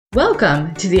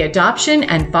Welcome to the Adoption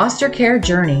and Foster Care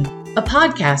Journey, a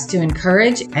podcast to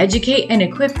encourage, educate, and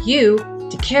equip you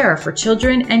to care for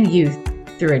children and youth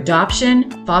through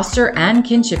adoption, foster, and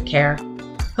kinship care.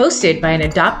 Hosted by an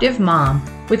adoptive mom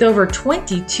with over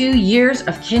 22 years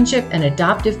of kinship and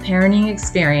adoptive parenting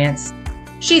experience.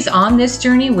 She's on this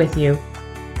journey with you.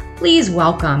 Please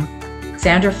welcome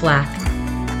Sandra Flack.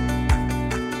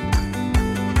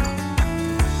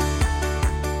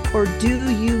 Or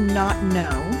do you not know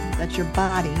that your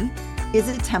body is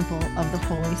a temple of the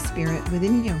Holy Spirit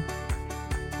within you,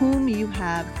 whom you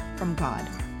have from God?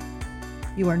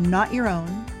 You are not your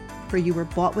own, for you were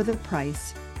bought with a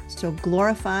price, so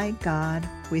glorify God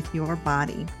with your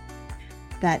body.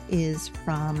 That is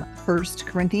from 1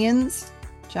 Corinthians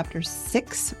chapter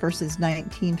 6, verses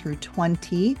 19 through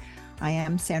 20. I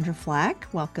am Sandra Flack.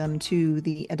 Welcome to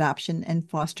the Adoption and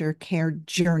Foster Care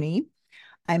Journey.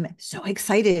 I'm so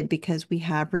excited because we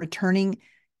have a returning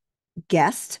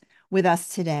guest with us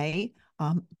today,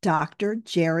 Dr.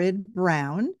 Jerrod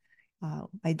Brown.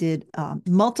 I did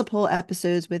multiple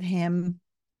episodes with him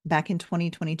back in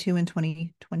 2022 and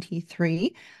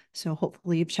 2023. So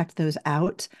hopefully you've checked those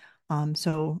out.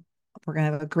 So we're going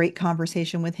to have a great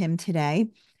conversation with him today.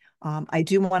 I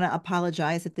do want to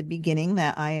apologize at the beginning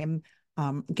that I am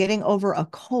getting over a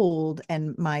cold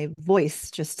and my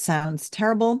voice just sounds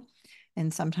terrible.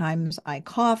 And sometimes I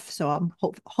cough, so I'm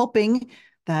hoping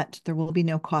that there will be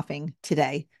no coughing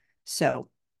today. So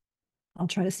I'll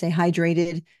try to stay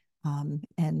hydrated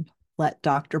and let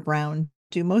Dr. Brown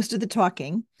do most of the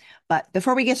talking. But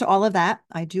before we get to all of that,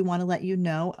 I do want to let you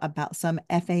know about some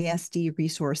FASD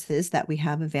resources that we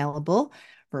have available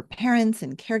for parents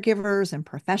and caregivers and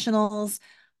professionals.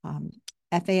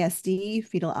 FASD,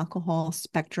 fetal alcohol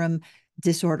spectrum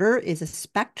disorder, is a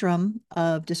spectrum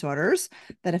of disorders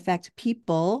that affect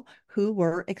people who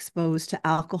were exposed to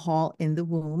alcohol in the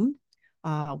womb,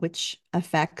 which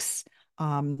affects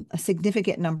a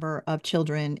significant number of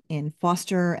children in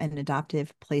foster and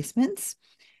adoptive placements.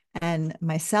 And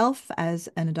myself, as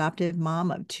an adoptive mom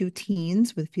of two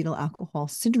teens with fetal alcohol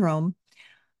syndrome,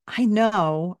 I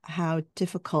know how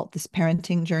difficult this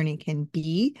parenting journey can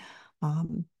be,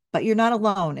 but you're not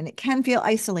alone, and it can feel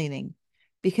isolating.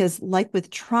 Because like with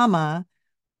trauma,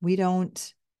 we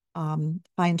don't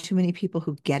find too many people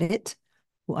who get it,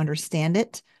 who understand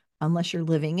it, unless you're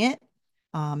living it.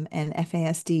 And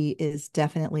FASD is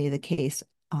definitely the case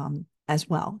as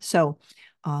well. So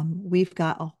we've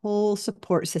got a whole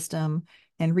support system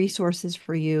and resources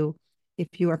for you if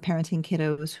you are parenting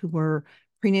kiddos who were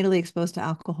prenatally exposed to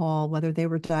alcohol, whether they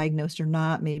were diagnosed or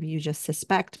not. Maybe you just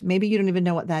suspect, maybe you don't even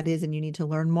know what that is and you need to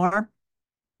learn more.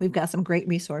 We've got some great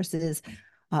resources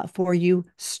for you,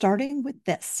 starting with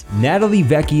this. Natalie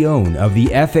Vecchione of the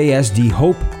FASD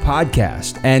Hope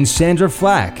podcast and Sandra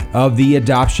Flack of the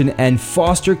Adoption and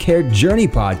Foster Care Journey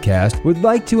podcast would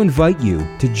like to invite you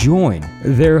to join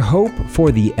their Hope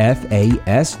for the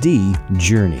FASD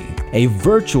Journey, a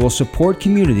virtual support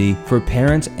community for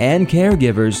parents and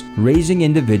caregivers raising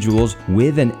individuals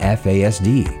with an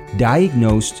FASD,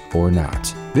 diagnosed or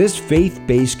not. This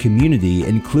faith-based community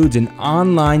includes an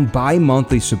online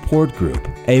bi-monthly support group,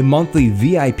 a monthly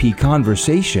VIP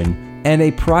conversation, and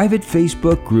a private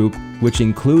Facebook group which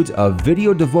includes a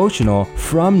video devotional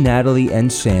from Natalie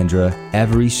and Sandra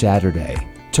every Saturday.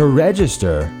 To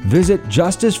register, visit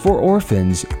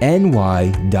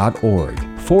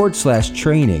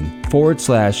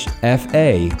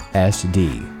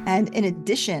justicefororphans.ny.org/training/FASD. And in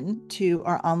addition to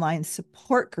our online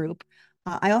support group,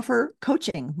 I offer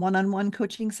coaching, one-on-one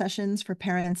coaching sessions for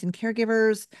parents and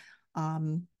caregivers,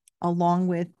 along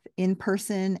with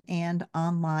in-person and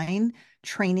online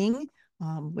training,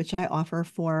 which I offer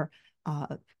for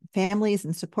families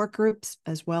and support groups,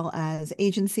 as well as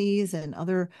agencies and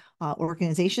other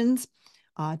organizations.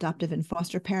 Adoptive and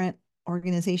foster parent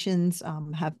organizations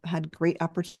have had great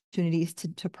opportunities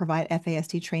to provide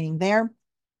FASD training there,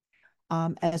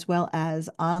 as well as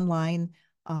online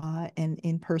and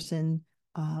in-person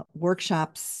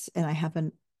workshops. And I have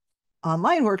an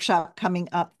online workshop coming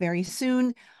up very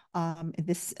soon.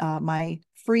 My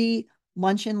free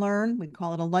lunch and learn, we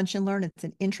call it a lunch and learn. It's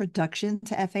an introduction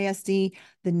to FASD.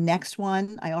 The next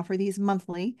one, I offer these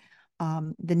monthly.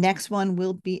 The next one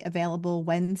will be available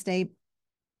Wednesday,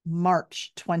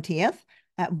 March 20th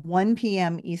at 1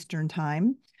 p.m. Eastern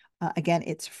time. Again,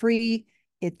 it's free.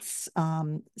 It's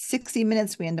 60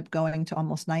 minutes. We end up going to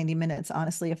almost 90 minutes.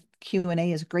 Honestly, if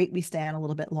Q&A is great, we stay on a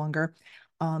little bit longer.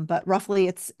 But roughly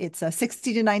it's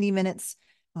 60 to 90 minutes.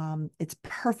 It's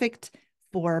perfect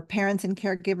for parents and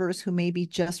caregivers who may be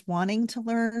just wanting to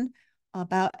learn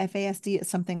about FASD. It's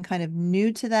something kind of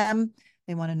new to them.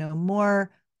 They want to know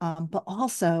more. But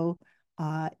also,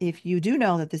 if you do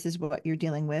know that this is what you're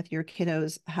dealing with, your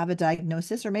kiddos have a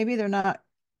diagnosis, or maybe they're not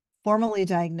formally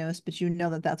diagnosed, but you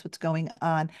know that that's what's going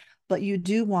on. But you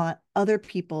do want other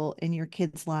people in your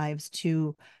kids' lives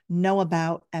to know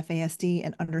about FASD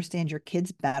and understand your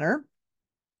kids better.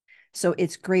 So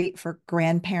it's great for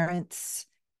grandparents,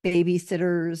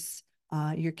 babysitters,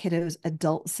 your kiddos'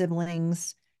 adult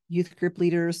siblings, youth group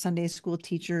leaders, Sunday school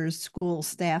teachers, school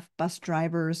staff, bus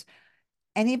drivers,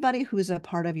 anybody who's a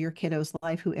part of your kiddo's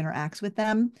life who interacts with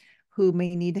them, who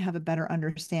may need to have a better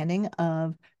understanding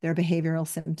of their behavioral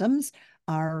symptoms.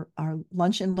 Our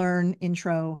Lunch and Learn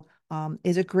intro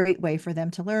is a great way for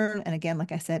them to learn. And again,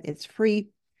 like I said, it's free.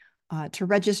 To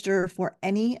register for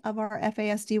any of our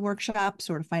FASD workshops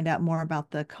or to find out more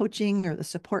about the coaching or the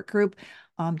support group,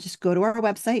 just go to our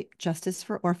website,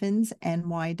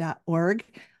 justicefororphansny.org,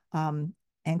 and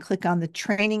click on the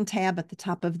training tab at the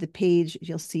top of the page.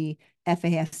 You'll see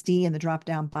FASD in the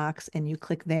drop-down box, and you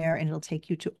click there, and it'll take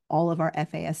you to all of our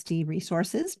FASD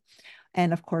resources.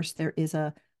 And of course, there is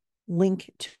a link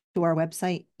to our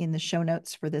website in the show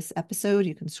notes for this episode.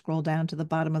 You can scroll down to the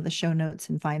bottom of the show notes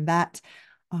and find that.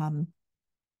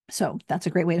 So that's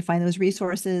a great way to find those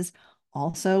resources.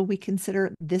 Also, we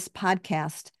consider this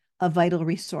podcast a vital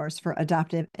resource for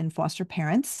adoptive and foster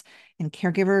parents and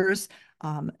caregivers.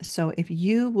 So if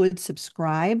you would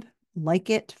subscribe,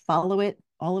 like it, follow it,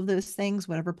 all of those things,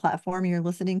 whatever platform you're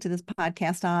listening to this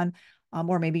podcast on,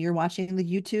 or maybe you're watching the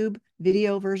YouTube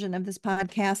video version of this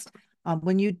podcast.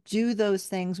 When you do those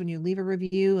things, when you leave a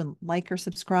review and like or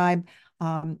subscribe,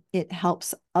 it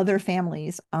helps other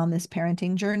families on this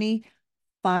parenting journey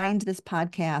find this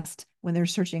podcast when they're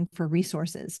searching for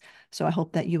resources. So I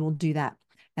hope that you will do that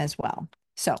as well.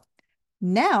 So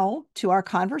now to our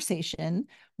conversation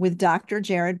with Dr.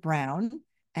 Jerrod Brown.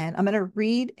 And I'm going to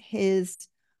read his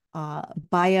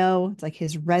bio. It's like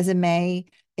his resume.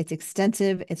 It's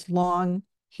extensive. It's long.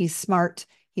 He's smart.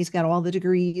 He's got all the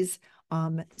degrees.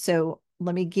 So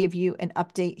let me give you an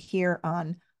update here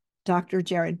on Dr.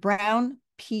 Jerrod Brown,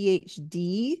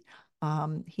 PhD.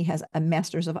 He has a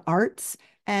Master's of Arts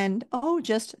and,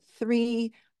 just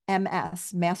 3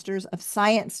 MS, Masters of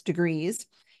Science degrees.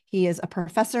 He is a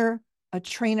professor, a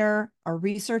trainer, a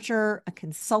researcher, a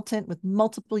consultant with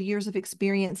multiple years of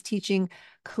experience teaching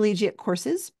collegiate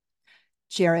courses.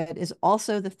 Jerrod is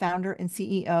also the founder and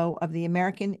CEO of the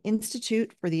American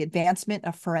Institute for the Advancement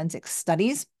of Forensic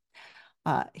Studies.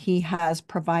 He has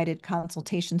provided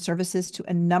consultation services to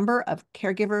a number of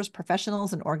caregivers,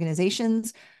 professionals, and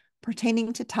organizations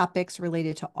pertaining to topics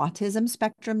related to autism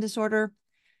spectrum disorder,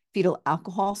 fetal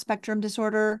alcohol spectrum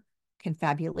disorder,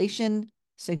 confabulation,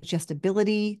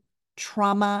 suggestibility,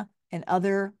 trauma, and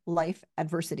other life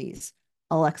adversities,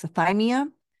 alexithymia,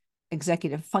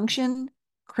 executive function,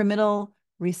 criminal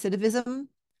recidivism,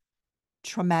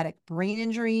 traumatic brain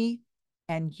injury,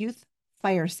 and youth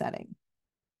fire setting.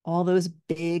 All those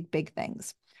big, big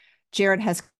things. Jerrod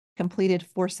has completed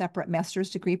 4 separate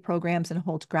master's degree programs and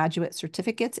holds graduate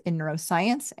certificates in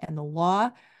neuroscience and the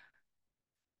law,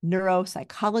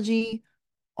 neuropsychology,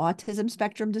 autism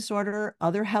spectrum disorder,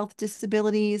 other health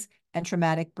disabilities, and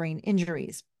traumatic brain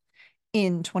injuries.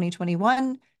 In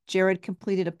 2021, Jerrod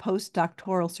completed a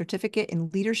postdoctoral certificate in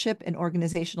leadership and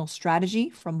organizational strategy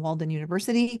from Walden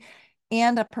University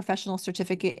and a professional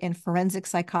certificate in forensic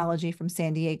psychology from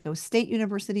San Diego State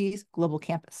University's Global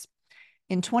Campus.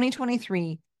 In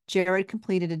 2023, Jerrod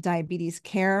completed a diabetes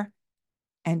care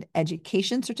and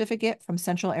education certificate from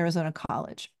Central Arizona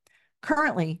College.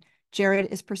 Currently,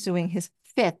 Jerrod is pursuing his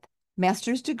 5th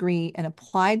master's degree in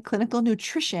applied clinical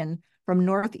nutrition from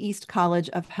Northeast College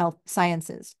of Health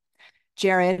Sciences.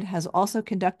 Jerrod has also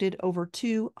conducted over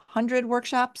 200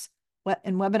 workshops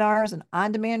and webinars and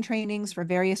on-demand trainings for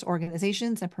various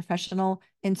organizations and professional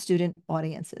and student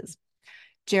audiences.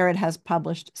 Jerrod has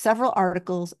published several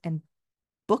articles and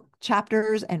book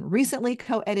chapters and recently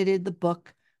co-edited the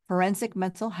book Forensic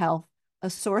Mental Health, a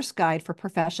Source Guide for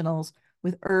Professionals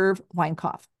with Irv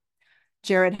Weinkauf.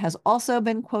 Jerrod has also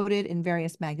been quoted in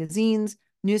various magazines,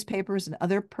 newspapers, and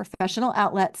other professional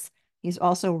outlets. He's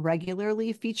also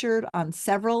regularly featured on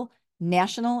several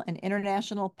national and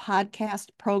international podcast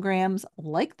programs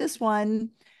like this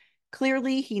one.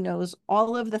 Clearly, he knows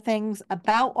all of the things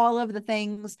about all of the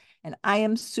things, and I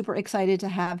am super excited to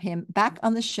have him back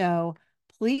on the show.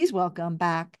 Please welcome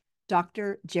back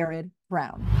Dr. Jerrod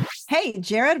Brown. Hey,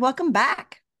 Jerrod, welcome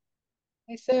back.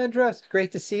 Hey, Sandra. It's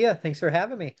great to see you. Thanks for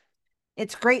having me.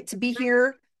 It's great to be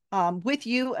here with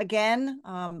you again.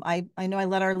 I know I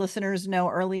let our listeners know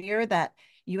earlier that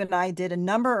you and I did a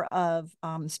number of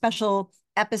special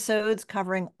episodes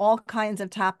covering all kinds of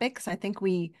topics. I think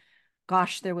we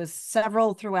gosh, there was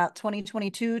several throughout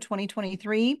 2022,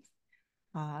 2023.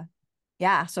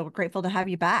 Yeah, so we're grateful to have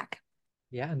you back.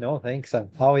 Yeah, no, thanks. I'm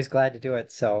always glad to do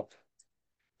it. So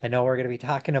I know we're going to be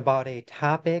talking about a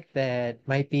topic that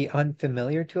might be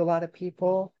unfamiliar to a lot of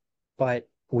people, but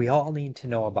we all need to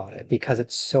know about it because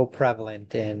it's so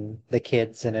prevalent in the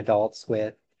kids and adults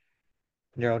with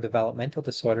neurodevelopmental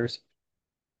disorders.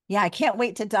 Yeah, I can't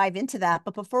wait to dive into that.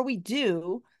 But before we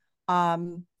do,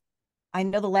 um, I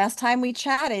know the last time we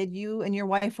chatted, you and your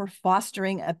wife were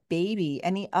fostering a baby.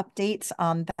 Any updates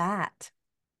on that?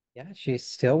 Yeah, she's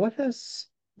still with us.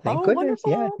 Thank Oh, goodness.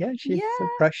 Yeah, wonderful. yeah, Yeah. she's so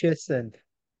precious and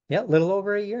yeah, a little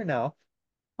over a year now.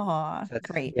 Aw, So that's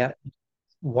great. yeah,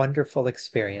 wonderful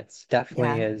experience.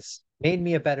 Definitely Yeah. has made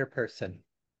me a better person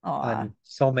Aw, on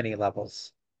so many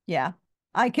levels. yeah.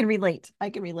 I can relate. I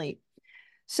can relate.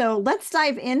 So let's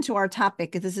dive into our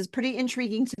topic because this is pretty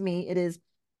intriguing to me. It is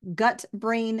gut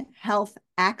brain health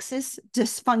axis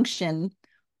dysfunction,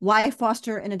 why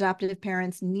foster and adoptive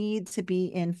parents need to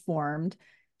be informed.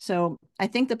 So I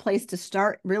think the place to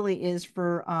start really is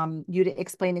for you to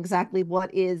explain exactly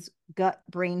what is gut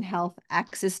brain health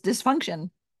axis dysfunction.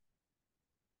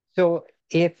 So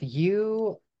if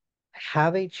you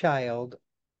have a child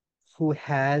who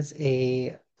has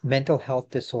a mental health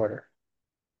disorder,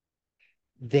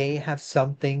 they have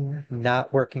something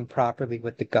not working properly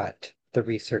with the gut, the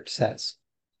research says.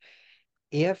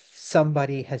 If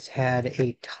somebody has had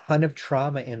a ton of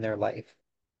trauma in their life,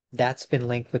 that's been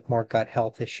linked with more gut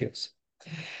health issues.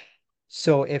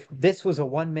 So if this was a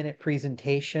 1 minute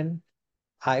presentation,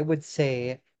 I would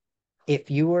say if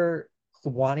you were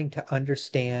wanting to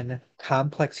understand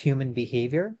complex human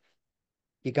behavior,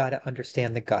 you got to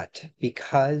understand the gut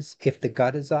because if the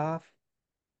gut is off,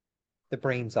 the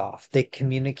brain's off. They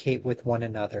communicate with one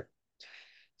another.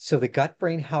 So the gut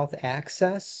brain health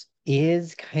axis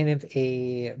is kind of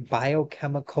a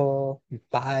biochemical,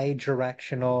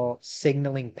 bi-directional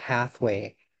signaling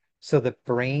pathway. So the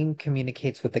brain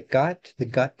communicates with the gut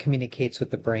communicates with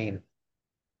the brain.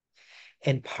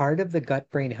 And part of the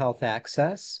gut brain health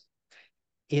axis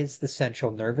is the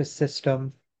central nervous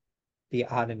system, the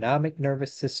autonomic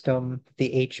nervous system,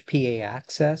 the HPA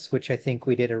axis, which I think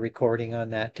we did a recording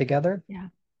on that together, Yeah.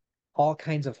 all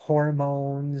kinds of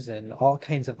hormones and all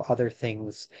kinds of other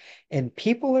things. And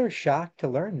people are shocked to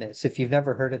learn this if you've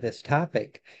never heard of this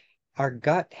topic. Our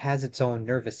gut has its own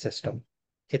nervous system.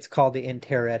 It's called the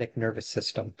enterotic nervous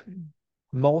system.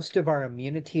 Most of our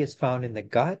immunity is found in the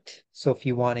gut. So if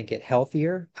you want to get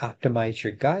healthier, optimize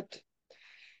your gut.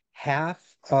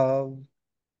 Half of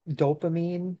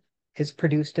dopamine is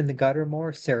produced in the gut or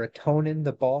more. Serotonin,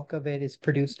 the bulk of it is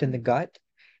produced in the gut.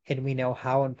 And we know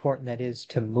how important that is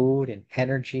to mood and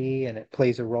energy, and it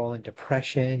plays a role in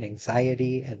depression,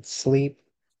 anxiety, and sleep.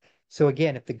 So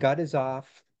again, if the gut is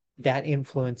off, that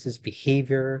influences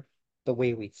behavior, the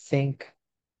way we think,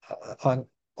 on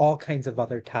all kinds of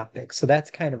other topics. So that's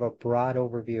kind of a broad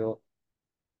overview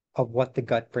of what the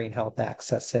gut brain health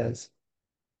axis is.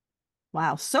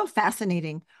 Wow, so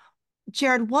fascinating.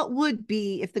 Jerrod, what would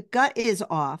be if the gut is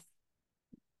off?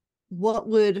 Well,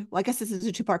 I guess this is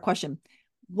a two-part question.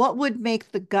 What would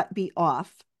make the gut be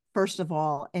off, first of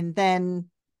all? And then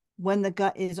when the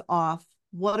gut is off,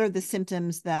 what are the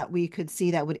symptoms that we could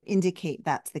see that would indicate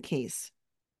that's the case?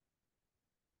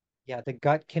 Yeah, the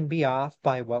gut can be off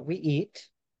by what we eat.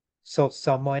 So if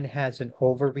someone has an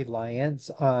over reliance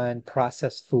on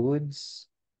processed foods,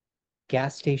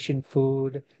 gas station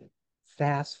food,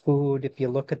 fast food, if you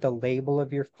look at the label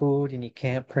of your food and you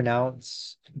can't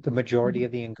pronounce the majority Mhm.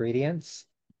 of the ingredients,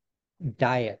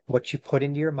 diet, what you put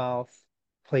into your mouth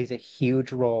plays a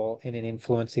huge role in it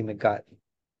influencing the gut.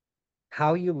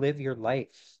 How you live your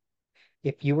life.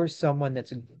 If you are someone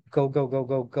that's go, go, go,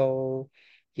 go, go,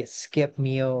 you skip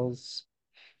meals,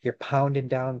 you're pounding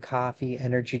down coffee,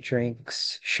 energy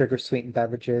drinks, sugar sweetened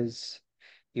beverages.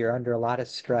 You're under a lot of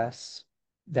stress.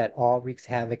 That all wreaks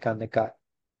havoc on the gut.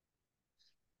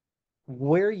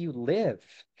 Where you live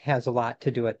has a lot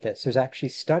to do with this. There's actually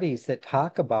studies that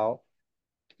talk about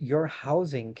your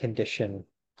housing condition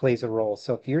plays a role.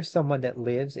 So if you're someone that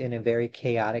lives in a very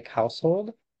chaotic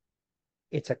household,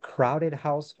 it's a crowded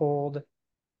household,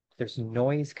 there's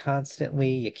noise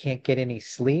constantly, you can't get any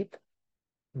sleep.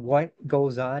 What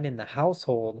goes on in the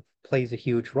household plays a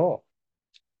huge role.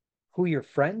 Who your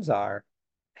friends are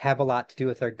have a lot to do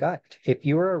with their gut. If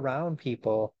you're around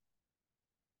people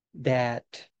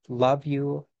that love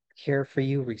you, care for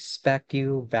you, respect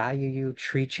you, value you,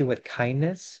 treat you with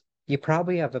kindness, you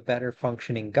probably have a better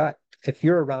functioning gut. If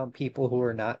you're around people who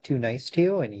are not too nice to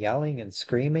you and yelling and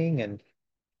screaming and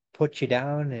put you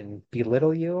down and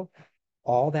belittle you,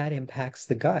 all that impacts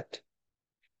the gut.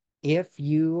 If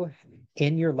you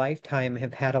in your lifetime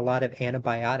have had a lot of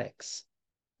antibiotics,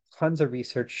 tons of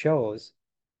research shows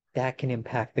that can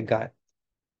impact the gut.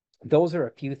 Those are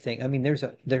a few things. I mean,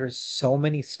 there's so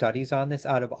many studies on this.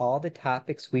 Out of all the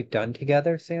topics we've done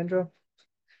together, Sandra,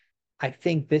 I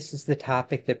think this is the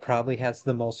topic that probably has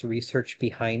the most research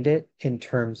behind it in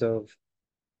terms of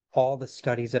all the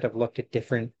studies that have looked at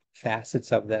different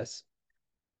facets of this.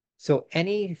 So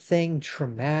anything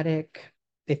traumatic,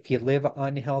 if you live an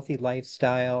unhealthy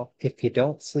lifestyle, if you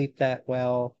don't sleep that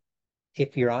well,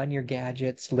 if you're on your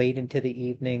gadgets late into the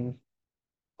evening,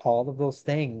 all of those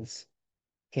things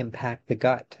impact the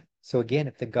gut. So again,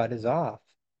 if the gut is off,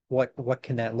 what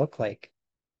can that look like?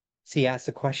 So you ask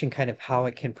the question kind of how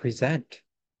it can present: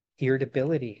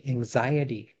 irritability,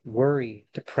 anxiety, worry,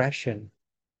 depression,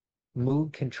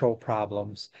 mood control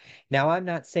problems. Now, I'm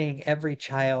not saying every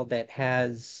child that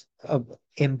has a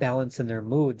imbalance in their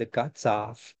mood, the gut's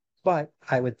off, but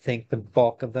I would think the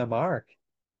bulk of them are.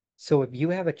 So if you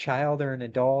have a child or an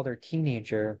adult or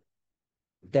teenager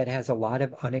that has a lot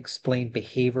of unexplained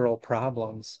behavioral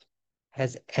problems,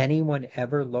 has anyone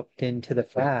ever looked into the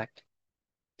fact,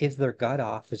 is their gut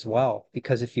off as well?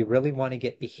 Because if you really want to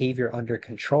get behavior under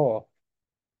control,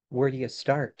 where do you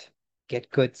start?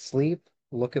 Get good sleep,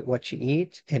 look at what you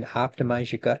eat, and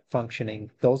optimize your gut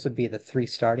functioning. Those would be the three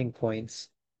starting points,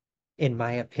 in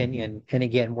my opinion. And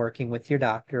again, working with your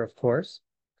doctor, of course.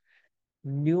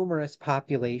 Numerous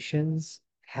populations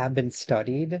have been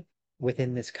studied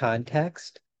within this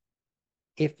context.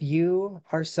 If you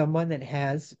are someone that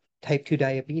has type 2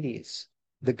 diabetes,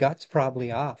 the gut's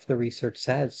probably off, the research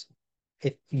says.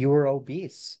 If you're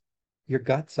obese, your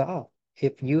gut's off.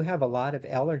 If you have a lot of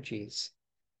allergies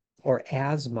or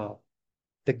asthma,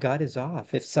 the gut is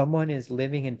off. If someone is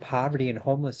living in poverty and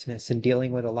homelessness and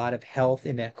dealing with a lot of health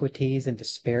inequities and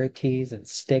disparities and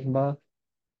stigma,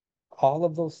 all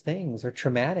of those things are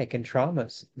traumatic and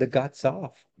traumas. The gut's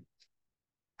off.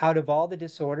 Out of all the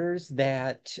disorders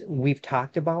that we've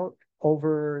talked about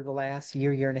over the last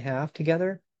year and a half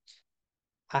together,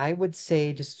 I would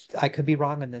say, just, I could be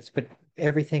wrong on this, but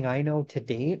everything I know to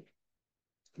date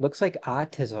looks like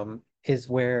autism is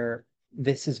where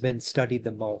this has been studied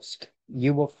the most.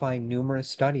 You will find numerous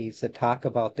studies that talk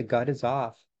about the gut is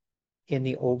off in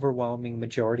the overwhelming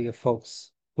majority of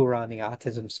folks who are on the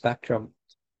autism spectrum.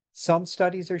 Some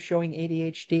studies are showing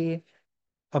ADHD.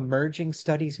 Emerging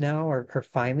studies now are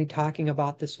finally talking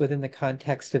about this within the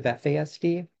context of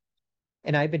FASD.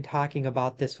 And I've been talking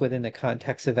about this within the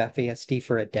context of FASD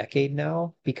for a decade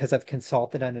now because I've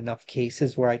consulted on enough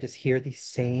cases where I just hear these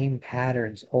same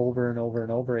patterns over and over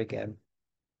and over again.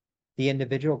 The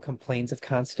individual complains of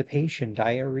constipation,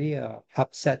 diarrhea,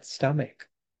 upset stomach.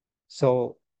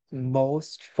 So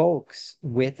most folks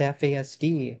with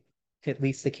FASD, at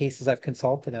least the cases I've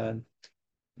consulted on,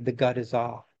 the gut is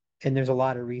off. And there's a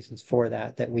lot of reasons for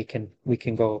that that we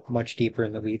can go much deeper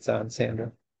in the weeds on,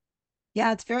 Sandra.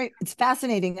 Yeah, it's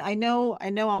fascinating. I know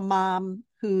a mom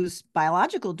whose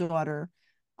biological daughter,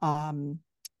 um,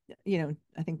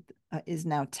 I think is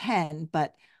now 10,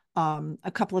 but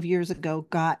a couple of years ago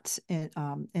got an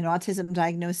autism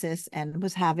diagnosis and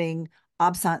was having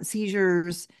absent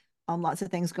seizures, lots of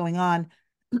things going on.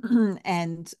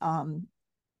 And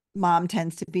mom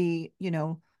tends to be,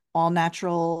 all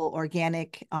natural,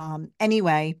 organic,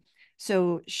 anyway.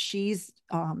 So she's,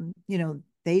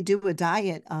 they do a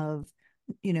diet of,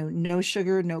 no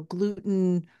sugar, no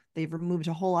gluten. They've removed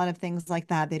a whole lot of things like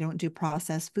that. They don't do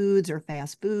processed foods or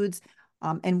fast foods.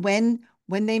 And when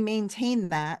they maintain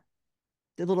that,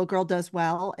 the little girl does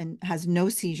well and has no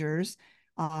seizures.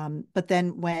 But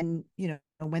then when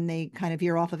they kind of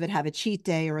veer off of it, have a cheat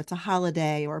day or it's a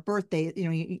holiday or a birthday,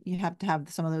 you have to have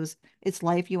some of those. It's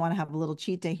life. You want to have a little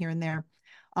cheat day here and there.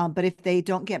 But if they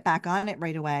don't get back on it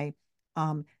right away,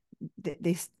 um,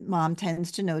 mom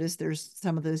tends to notice there's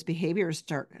some of those behaviors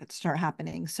start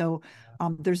happening. So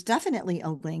there's definitely a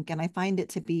link, and I find it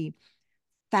to be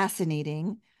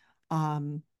fascinating.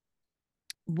 Um,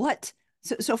 what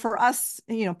so for us,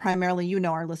 primarily,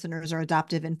 our listeners are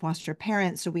adoptive and foster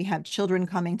parents, so we have children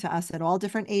coming to us at all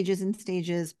different ages and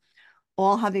stages,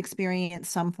 all have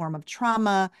experienced some form of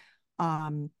trauma.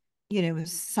 um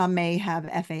some may have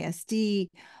FASD.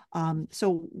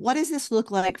 So what does this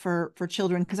look like for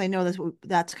children? Because I know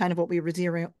that's kind of what we were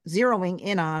zeroing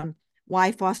in on,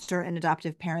 why foster and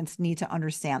adoptive parents need to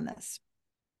understand this.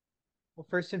 Well,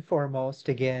 first and foremost,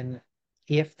 again,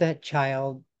 if that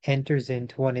child enters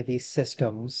into one of these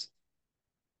systems,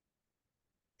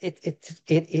 it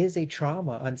is a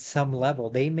trauma on some level.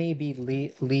 They may be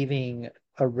leaving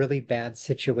a really bad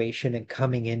situation and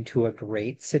coming into a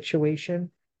great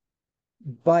situation.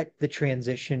 but the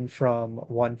transition from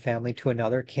one family to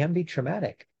another can be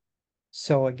traumatic.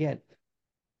 So again,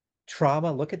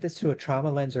 trauma, look at this through a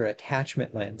trauma lens or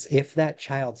attachment lens. If that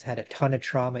child's had a ton of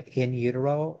trauma in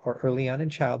utero or early on in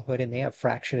childhood and they have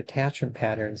fractured attachment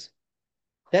patterns,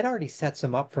 that already sets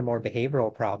them up for more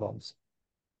behavioral problems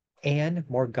and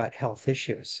more gut health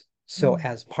issues. So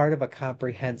as part of a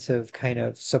comprehensive kind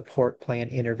of support plan,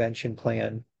 intervention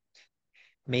plan,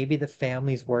 maybe the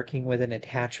family's working with an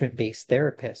attachment-based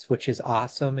therapist, which is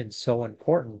awesome and so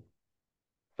important.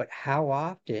 But how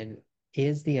often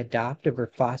is the adoptive or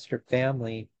foster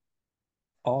family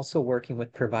also working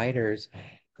with providers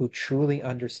who truly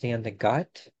understand the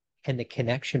gut and the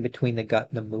connection between the gut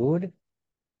and the mood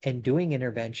and doing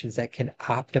interventions that can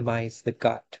optimize the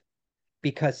gut?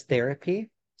 Because therapy,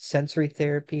 sensory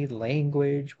therapy,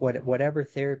 language, whatever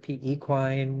therapy,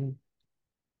 equine,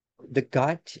 the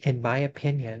gut, in my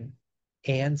opinion,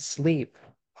 and sleep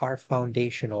are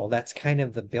foundational. That's kind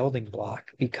of the building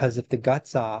block, because if the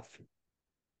gut's off,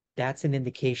 that's an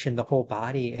indication the whole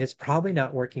body is probably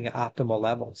not working at optimal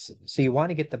levels. So you want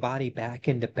to get the body back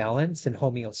into balance and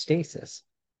homeostasis.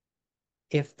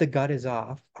 If the gut is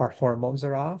off, our hormones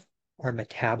are off, our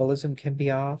metabolism can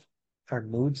be off, our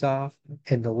mood's off,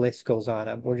 and the list goes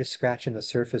on. We're just scratching the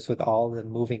surface with all the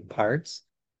moving parts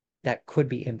that could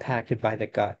be impacted by the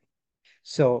gut.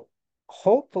 So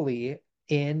hopefully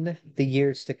in the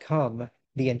years to come,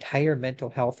 the entire mental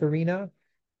health arena,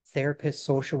 therapists,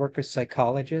 social workers,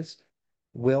 psychologists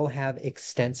will have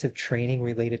extensive training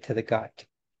related to the gut.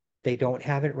 They don't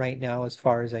have it right now, as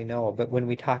far as I know, but when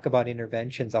we talk about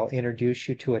interventions, I'll introduce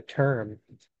you to a term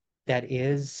that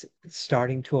is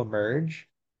starting to emerge,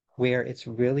 where it's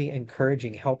really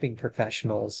encouraging, helping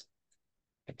professionals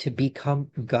to become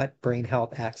gut brain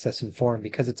health access informed,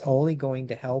 because it's only going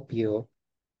to help you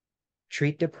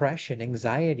treat depression,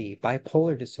 anxiety,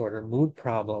 bipolar disorder, mood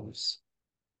problems,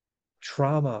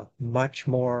 trauma much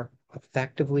more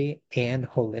effectively and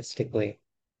holistically.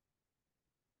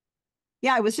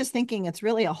 Yeah, I was just thinking it's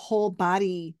really a whole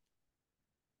body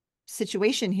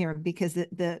situation here, because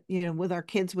the with our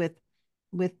kids with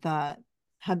that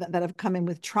have come in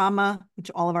with trauma,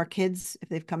 which all of our kids, if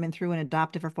they've come in through an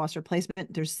adoptive or foster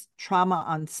placement, there's trauma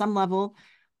on some level,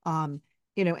 and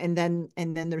then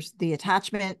there's the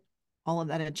attachment, all of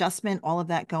that adjustment, all of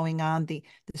that going on, the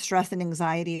stress and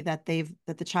anxiety that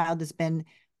the child has been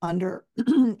under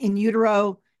in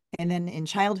utero, and then in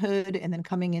childhood, and then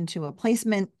coming into a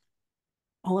placement.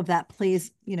 All of that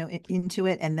plays, into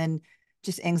it. And then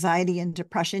just anxiety and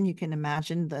depression. You can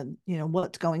imagine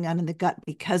what's going on in the gut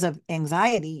because of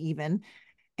anxiety even.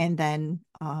 And then,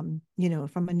 from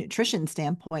a nutrition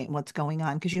standpoint, what's going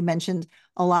on? Because you mentioned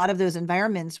a lot of those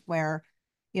environments where,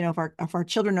 if our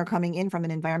children are coming in from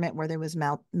an environment where there was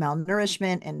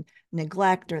malnourishment and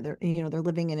neglect, or they're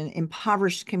living in an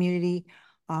impoverished community,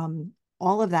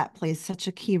 all of that plays such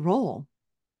a key role.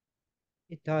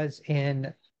 It does.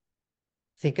 And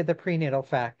think of the prenatal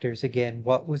factors again.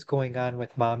 What was going on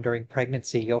with mom during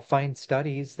pregnancy? You'll find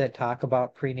studies that talk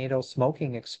about prenatal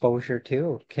smoking exposure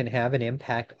too can have an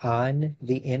impact on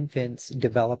the infant's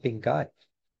developing gut.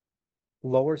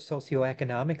 Lower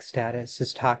socioeconomic status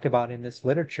is talked about in this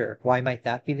literature. Why might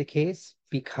that be the case?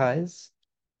 Because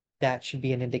that should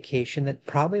be an indication that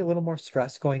probably a little more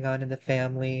stress going on in the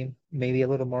family, maybe a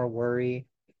little more worry.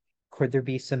 Could there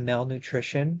be some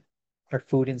malnutrition or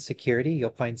food insecurity? You'll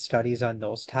find studies on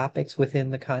those topics within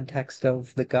the context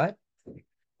of the gut.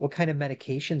 What kind of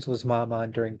medications was mom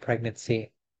on during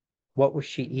pregnancy? What was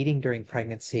she eating during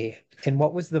pregnancy? And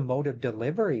what was the mode of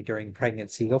delivery during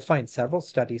pregnancy? You'll find several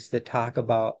studies that talk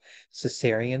about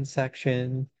cesarean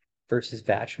section versus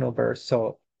vaginal birth.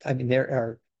 So, I mean, there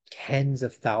are tens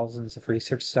of thousands of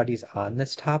research studies on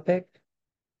this topic.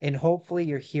 And hopefully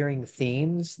you're hearing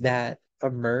themes that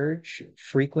emerge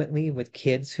frequently with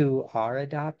kids who are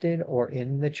adopted or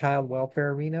in the child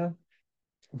welfare arena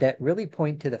that really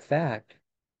point to the fact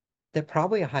that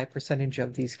probably a high percentage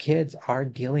of these kids are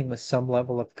dealing with some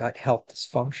level of gut health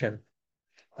dysfunction.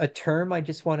 A term I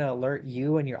just want to alert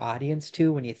you and your audience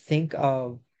to: when you think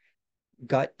of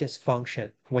gut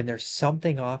dysfunction, when there's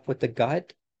something off with the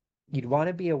gut, you'd want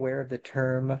to be aware of the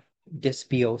term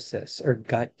dysbiosis or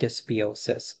gut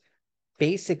dysbiosis.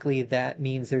 Basically, that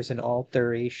means there's an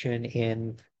alteration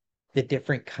in the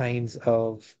different kinds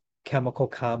of chemical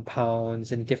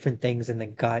compounds and different things in the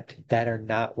gut that are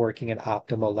not working at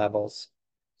optimal levels.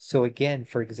 So again,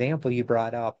 for example, you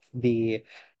brought up the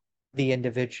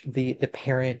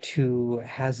parent who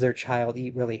has their child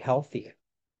eat really healthy.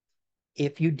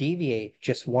 If you deviate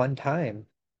just one time,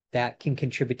 that can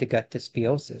contribute to gut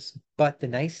dysbiosis. But the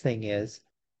nice thing is,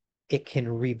 it can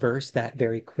reverse that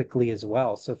very quickly as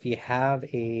well. So if you have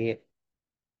a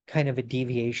kind of a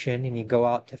deviation and you go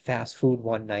out to fast food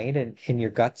one night and your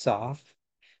gut's off,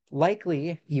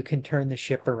 likely you can turn the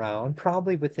ship around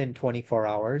probably within 24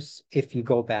 hours if you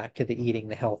go back to the eating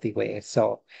the healthy way.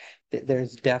 So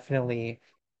there's definitely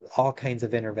all kinds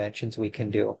of interventions we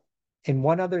can do. And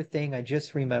one other thing I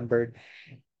just remembered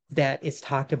that is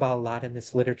talked about a lot in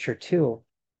this literature too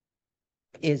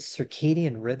is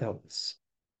circadian rhythms.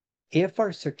 If our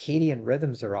circadian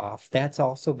rhythms are off, that's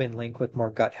also been linked with more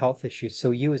gut health issues.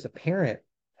 So you as a parent,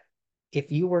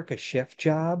 if you work a shift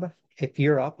job, if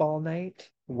you're up all night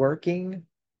working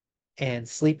and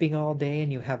sleeping all day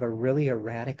and you have a really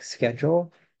erratic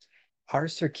schedule, our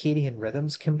circadian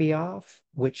rhythms can be off,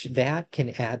 which that can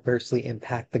adversely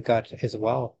impact the gut as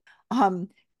well. Um,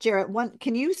 Jerrod,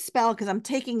 can you spell, because I'm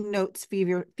taking notes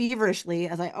feverishly,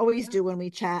 as I always do when we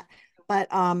chat, but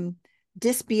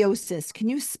dysbiosis, can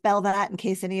you spell that in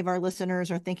case any of our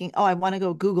listeners are thinking, oh, I want to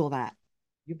go Google that?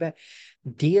 You bet.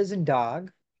 D is in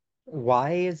dog,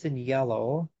 Y is in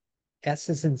yellow, S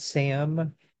is in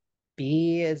Sam,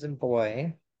 B is in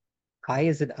boy, I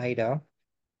is in Ida,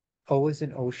 O is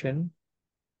in ocean,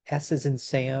 S is in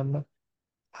Sam,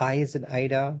 I is in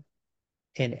Ida,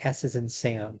 and S is in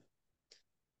Sam.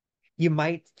 You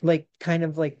might like kind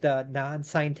of like the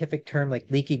non-scientific term like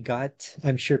leaky gut.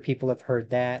 I'm sure people have heard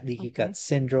that, leaky Okay. gut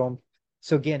syndrome.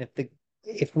 So again,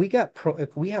 if we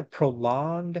have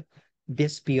prolonged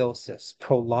dysbiosis,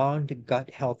 prolonged gut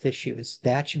health issues,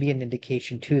 that should be an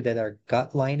indication too that our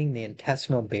gut lining, the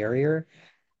intestinal barrier,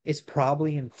 is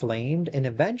probably inflamed, and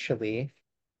eventually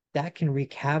that can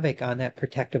wreak havoc on that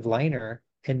protective liner.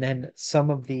 And then some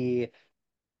of the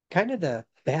kind of the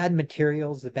bad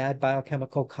materials, the bad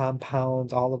biochemical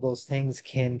compounds, all of those things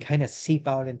can kind of seep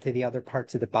out into the other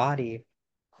parts of the body,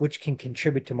 which can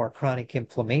contribute to more chronic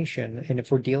inflammation. And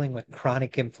if we're dealing with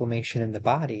chronic inflammation in the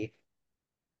body,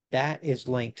 that is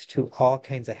linked to all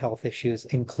kinds of health issues,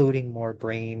 including more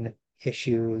brain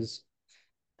issues,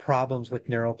 problems with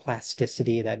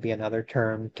neuroplasticity. That'd be another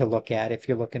term to look at if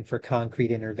you're looking for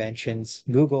concrete interventions.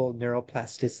 Google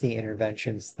neuroplasticity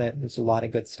interventions. There's a lot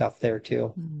of good stuff there too.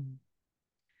 Hmm.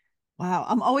 Wow.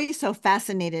 I'm always so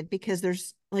fascinated because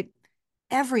there's like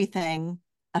everything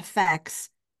affects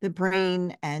the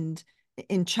brain and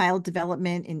in child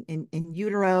development in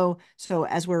utero. So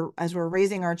as we're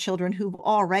raising our children who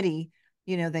already,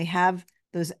 they have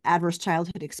those adverse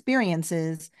childhood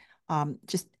experiences,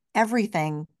 just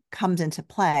everything comes into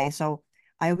play. So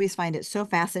I always find it so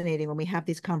fascinating when we have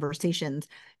these conversations.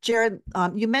 Jerrod,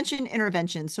 you mentioned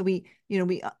intervention. So you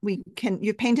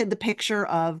painted the picture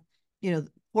of,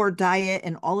 poor diet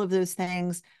and all of those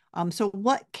things. So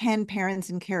what can parents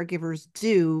and caregivers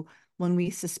do when we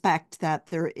suspect that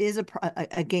there is a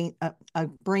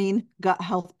brain gut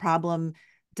health problem,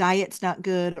 diet's not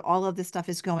good, all of this stuff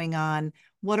is going on?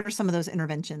 What are some of those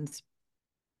interventions?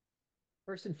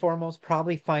 First and foremost,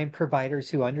 probably find providers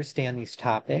who understand these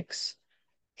topics.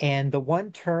 And the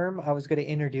one term I was going to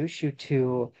introduce you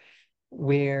to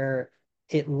where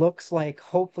it looks like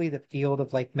hopefully the field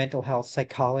of like mental health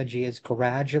psychology is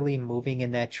gradually moving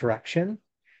in that direction.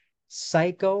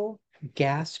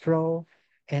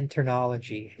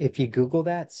 Psychogastroenterology. If you Google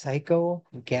that,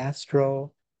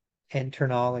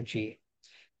 psychogastroenterology,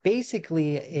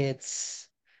 basically it's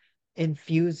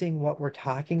infusing what we're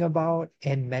talking about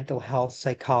in mental health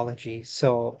psychology.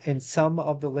 So in some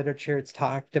of the literature, it's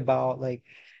talked about like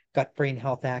gut brain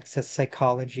health access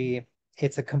psychology.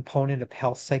 It's a component of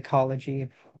health psychology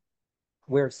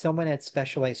where if someone had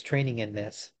specialized training in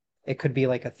this, it could be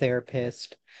like a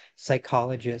therapist,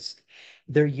 psychologist.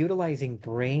 They're utilizing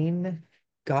brain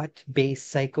gut-based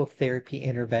psychotherapy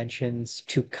interventions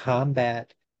to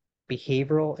combat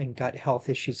behavioral and gut health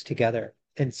issues together.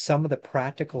 And some of the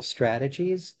practical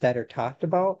strategies that are talked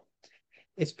about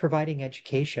is providing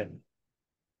education.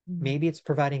 Mm. Maybe it's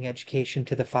providing education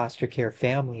to the foster care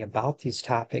family about these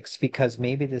topics because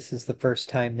maybe this is the first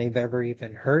time they've ever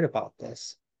even heard about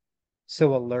this.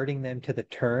 So alerting them to the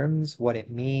terms, what it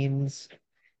means,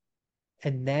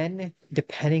 and then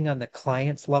depending on the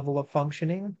client's level of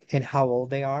functioning and how old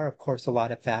they are, of course, a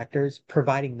lot of factors,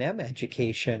 providing them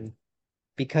education.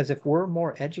 Because if we're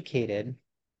more educated,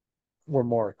 we're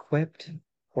more equipped,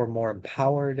 we're more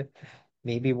empowered,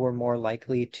 maybe we're more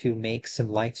likely to make some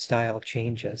lifestyle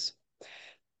changes.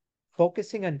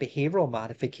 Focusing on behavioral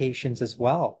modifications as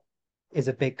well is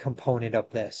a big component of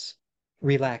this.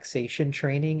 Relaxation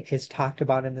training is talked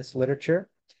about in this literature.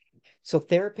 So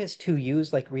therapists who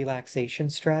use like relaxation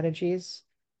strategies,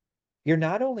 you're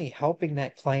not only helping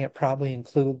that client probably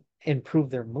improve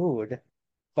their mood,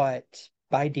 but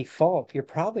by default, you're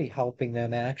probably helping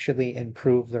them actually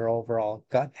improve their overall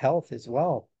gut health as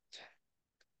well.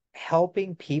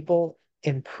 Helping people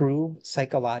improve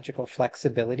psychological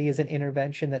flexibility is an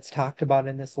intervention that's talked about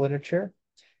in this literature.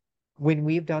 When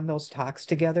we've done those talks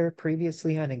together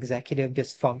previously on executive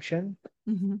dysfunction,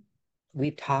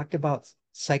 we've talked about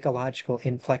psychological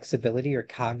inflexibility or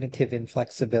cognitive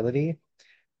inflexibility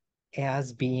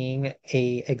as being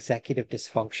a executive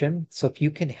dysfunction. So if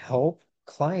you can help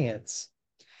clients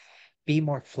be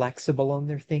more flexible in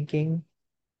their thinking,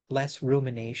 less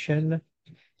rumination,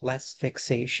 less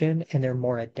fixation, and they're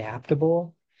more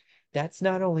adaptable, that's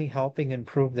not only helping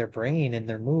improve their brain and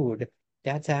their mood,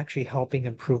 that's actually helping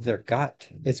improve their gut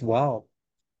as well.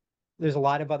 There's a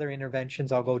lot of other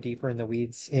interventions I'll go deeper in the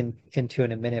weeds into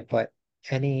in a minute, but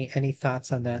any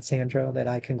thoughts on that, Sandra, that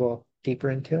I can go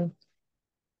deeper into?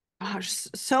 Gosh,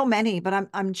 so many, but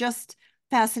I'm just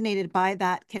fascinated by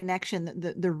that connection,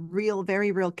 the real,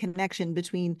 very real connection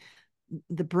between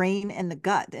the brain and the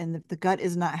gut. And if the gut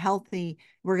is not healthy,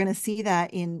 we're going to see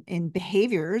that in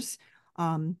behaviors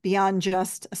beyond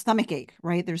just a stomach ache,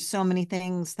 right? There's so many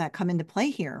things that come into play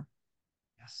here.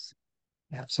 Yes,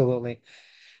 absolutely.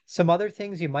 Some other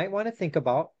things you might want to think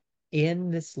about in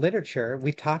this literature,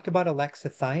 we've talked about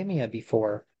alexithymia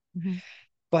before,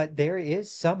 but there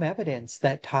is some evidence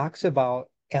that talks about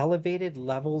elevated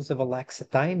levels of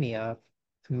alexithymia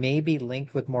may be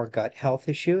linked with more gut health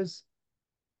issues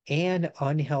and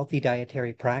unhealthy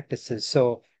dietary practices.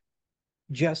 So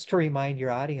just to remind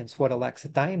your audience what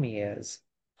alexithymia is,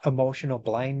 emotional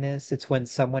blindness, it's when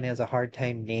someone has a hard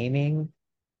time naming,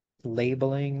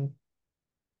 labeling,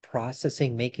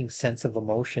 processing, making sense of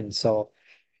emotions. So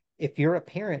if you're a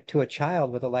parent to a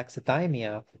child with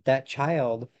alexithymia, that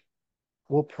child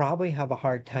will probably have a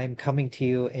hard time coming to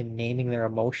you and naming their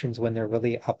emotions when they're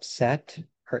really upset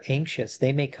or anxious.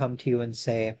 They may come to you and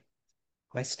say,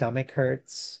 my stomach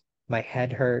hurts, my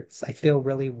head hurts, I feel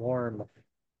really warm.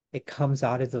 It comes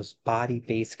out of those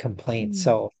body-based complaints.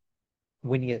 So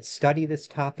when you study this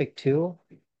topic too,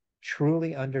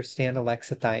 truly understand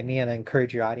alexithymia, and I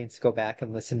encourage your audience to go back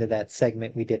and listen to that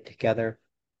segment we did together.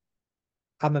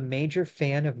 I'm a major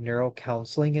fan of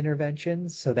neurocounseling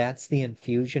interventions. So that's the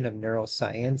infusion of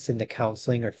neuroscience into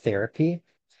counseling or therapy.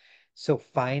 So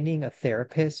finding a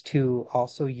therapist who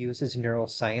also uses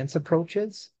neuroscience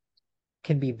approaches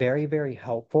can be very, very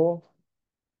helpful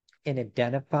in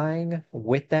identifying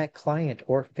with that client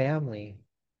or family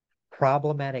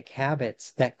problematic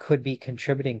habits that could be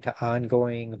contributing to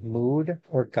ongoing mood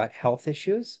or gut health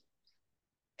issues.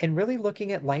 And really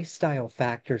looking at lifestyle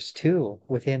factors too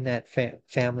within that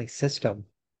family system,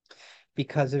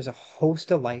 because there's a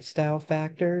host of lifestyle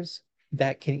factors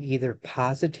that can either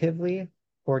positively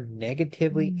or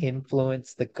negatively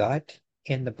influence the gut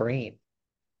and the brain.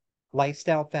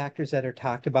 Lifestyle factors that are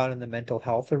talked about in the mental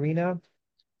health arena: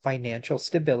 financial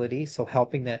stability, so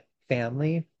helping that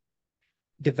family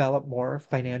develop more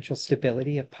financial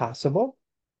stability if possible.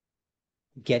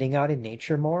 Getting out in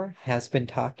nature more has been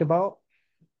talked about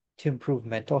to improve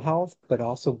mental health, but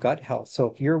also gut health. So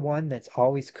if you're one that's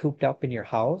always cooped up in your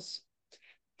house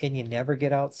and you never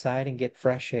get outside and get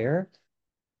fresh air,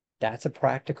 that's a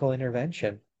practical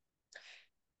intervention.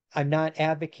 I'm not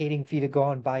advocating for you to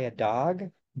go and buy a dog,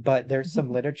 but there's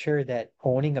some literature that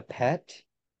owning a pet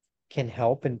can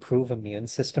help improve immune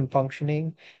system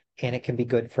functioning, and it can be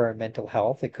good for our mental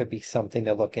health. It could be something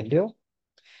to look into.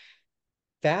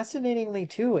 Fascinatingly,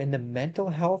 too, in the mental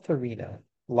health arena,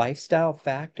 lifestyle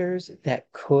factors that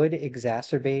could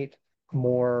exacerbate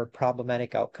more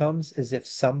problematic outcomes is if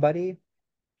somebody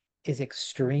is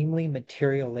extremely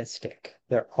materialistic.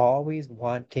 They're always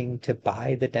wanting to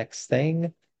buy the next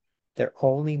thing. They're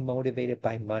only motivated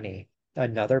by money.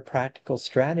 Another practical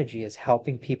strategy is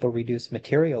helping people reduce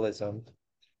materialism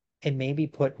and maybe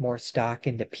put more stock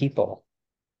into people,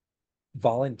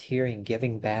 volunteering,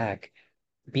 giving back,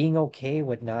 being okay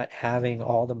with not having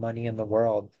all the money in the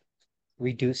world,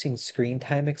 reducing screen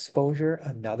time exposure,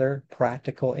 another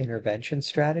practical intervention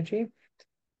strategy,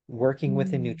 working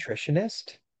with a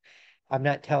nutritionist. I'm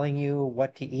not telling you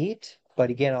what to eat, but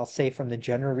again, I'll say from the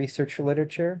general research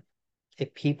literature,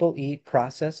 if people eat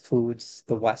processed foods,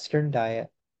 the Western diet,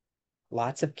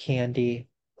 lots of candy,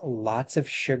 lots of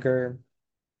sugar,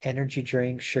 energy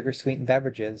drinks, sugar sweetened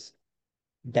beverages,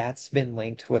 that's been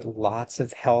linked with lots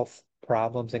of health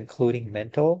problems, including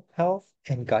mental health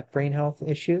and gut brain health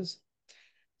issues.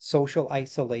 Social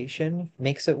isolation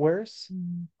makes it worse.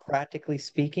 Practically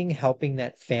speaking, helping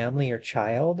that family or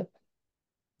child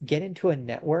get into a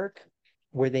network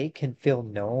where they can feel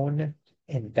known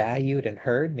and valued and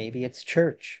heard. Maybe it's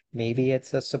church, maybe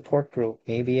it's a support group,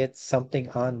 maybe it's something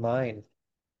online.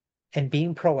 And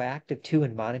being proactive too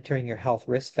in monitoring your health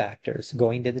risk factors,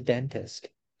 going to the dentist,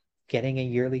 getting a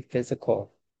yearly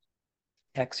physical,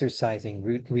 exercising,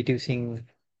 reducing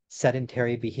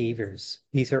sedentary behaviors.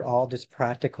 These are all just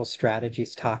practical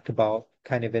strategies talked about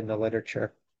kind of in the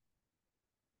literature.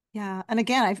 Yeah. And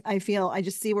again, I feel I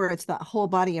just see where it's the whole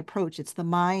body approach. It's the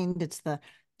mind, it's the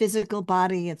physical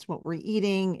body, it's what we're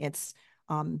eating, it's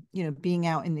being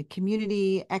out in the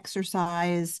community,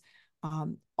 exercise,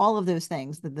 all of those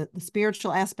things, the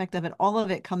spiritual aspect of it, all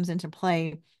of it comes into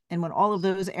play. And when all of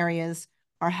those areas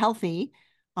are healthy,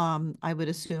 I would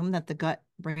assume that the gut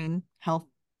brain health,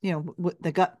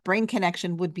 the gut brain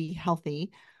connection would be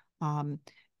healthy. Um,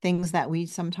 Things that we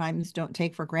sometimes don't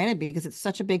take for granted because it's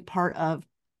such a big part of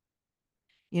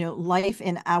life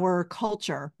in our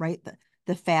culture, right?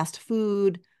 The fast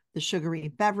food, the sugary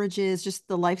beverages, just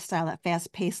the lifestyle, that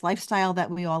fast-paced lifestyle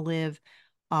that we all live,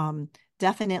 um,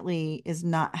 definitely is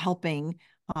not helping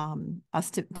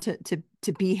us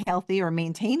to be healthy or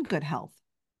maintain good health.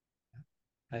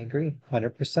 I agree,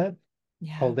 100%.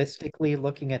 Yeah. Holistically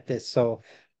looking at this. So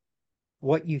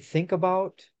what you think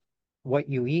about, what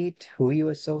you eat, who you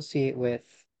associate with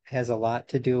has a lot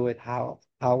to do with how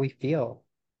we feel,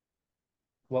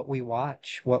 what we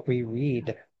watch, what we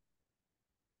read.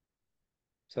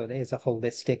 So it is a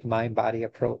holistic mind-body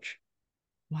approach.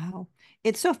 Wow.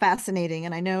 It's so fascinating.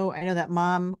 And I know that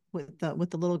mom with the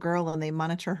little girl, and they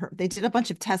monitor her. They did a bunch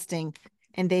of testing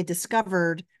and they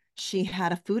discovered she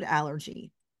had a food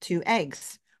allergy to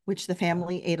eggs, which the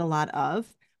family ate a lot of.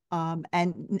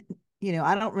 And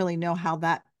I don't really know how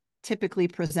that typically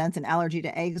presents. An allergy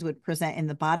to eggs would present in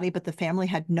the body, but the family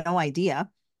had no idea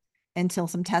until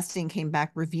some testing came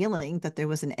back revealing that there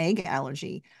was an egg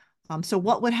allergy. So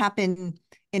what would happen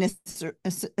in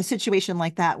a situation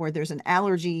like that where there's an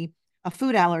allergy, a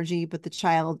food allergy, but the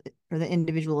child or the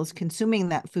individual is consuming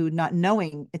that food not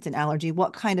knowing it's an allergy?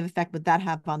 What kind of effect would that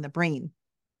have on the brain?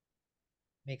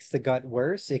 Makes the gut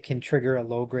worse. It can trigger a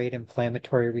low-grade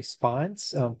inflammatory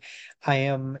response. I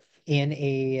am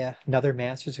in another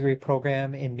master's degree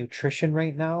program in nutrition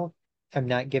right now. I'm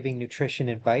not giving nutrition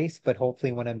advice, but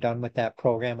hopefully when I'm done with that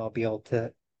program, I'll be able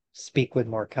to speak with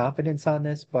more confidence on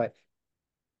this. But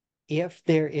if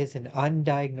there is an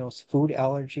undiagnosed food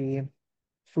allergy,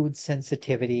 food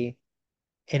sensitivity,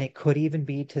 and it could even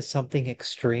be to something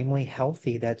extremely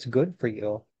healthy that's good for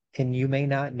you, and you may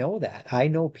not know that. I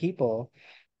know people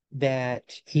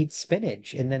that eat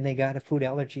spinach and then they got a food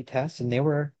allergy test and they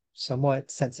were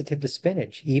somewhat sensitive to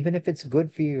spinach. Even if it's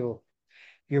good for you,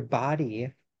 your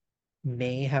body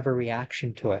may have a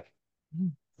reaction to it,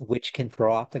 Mm. which can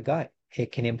throw off the gut.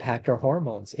 It can impact our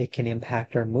hormones. It can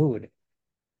impact our mood.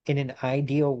 In an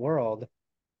ideal world,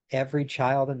 every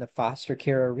child in the foster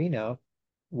care arena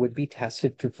would be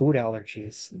tested for food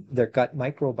allergies. Their gut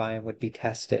microbiome would be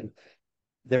tested.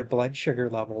 Their blood sugar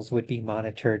levels would be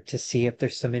monitored to see if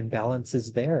there's some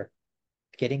imbalances there.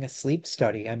 Getting a sleep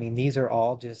study. I mean, these are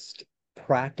all just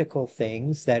practical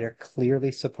things that are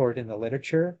clearly supported in the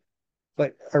literature,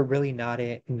 but are really not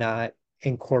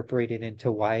incorporated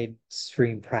into wide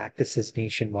stream practices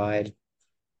nationwide.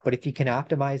 But if you can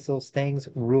optimize those things,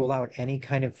 rule out any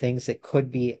kind of things that could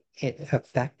be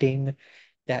affecting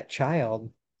that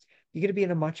child, you're going to be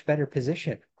in a much better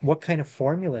position. What kind of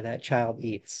formula that child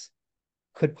eats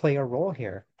could play a role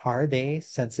here. Are they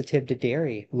sensitive to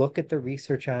dairy? Look at the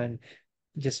research on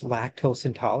just lactose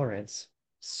intolerance.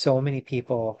 So many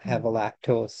people have a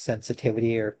lactose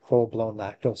sensitivity or full-blown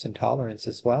lactose intolerance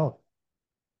as well.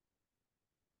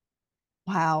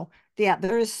 Wow. Yeah,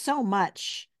 there is so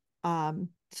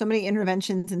many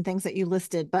interventions and things that you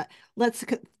listed, but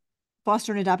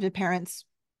foster and adopted parents,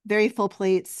 very full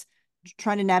plates,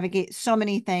 trying to navigate so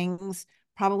many things,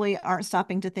 probably aren't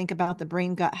stopping to think about the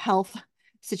brain gut health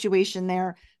situation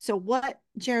there. So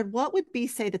Jerrod, what would be,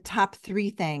 say, the top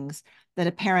three things that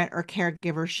a parent or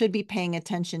caregiver should be paying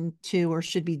attention to or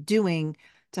should be doing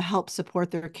to help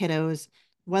support their kiddos,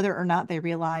 whether or not they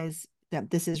realize that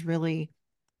this is really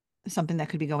something that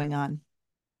could be going on?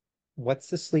 What's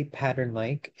the sleep pattern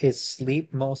like? Is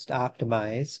sleep most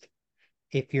optimized?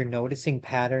 If you're noticing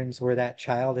patterns where that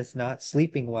child is not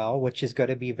sleeping well, which is going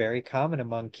to be very common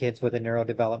among kids with a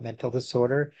neurodevelopmental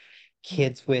disorder,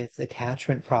 kids with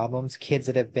attachment problems, kids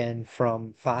that have been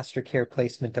from foster care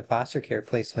placement to foster care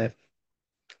placement,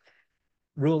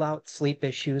 rule out sleep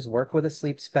issues, work with a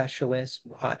sleep specialist.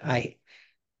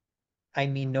 I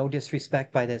mean, no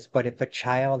disrespect by this, but if a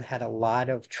child had a lot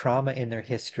of trauma in their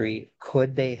history,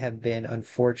 could they have been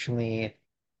unfortunately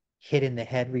hit in the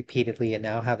head repeatedly and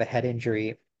now have a head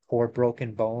injury or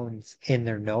broken bones in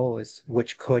their nose,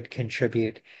 which could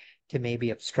contribute to maybe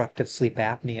obstructive sleep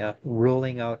apnea?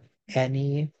 Ruling out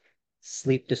any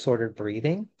sleep disordered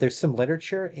breathing. There's some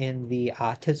literature in the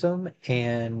autism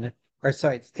and, or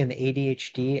sorry, in the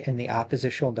ADHD and the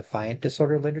oppositional defiant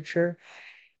disorder literature,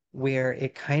 where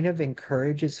it kind of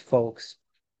encourages folks,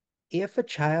 if a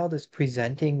child is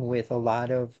presenting with a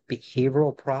lot of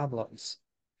behavioral problems,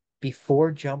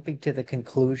 before jumping to the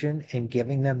conclusion and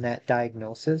giving them that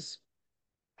diagnosis,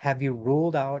 have you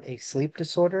ruled out a sleep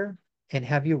disorder? And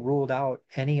have you ruled out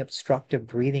any obstructive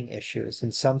breathing issues?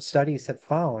 And some studies have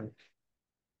found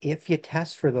if you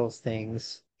test for those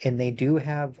things and they do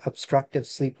have obstructive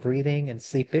sleep breathing and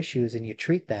sleep issues and you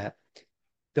treat that,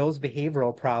 those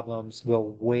behavioral problems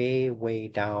will way, way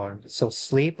down. So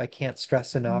sleep, I can't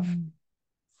stress enough, Mm.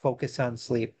 focus on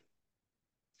sleep.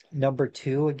 Number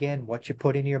two, again, what you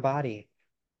put in your body,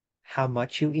 how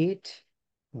much you eat,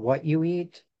 what you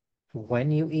eat,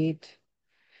 when you eat.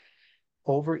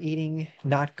 Overeating,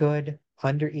 not good.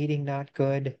 Undereating, not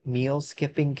good. Meal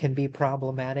skipping can be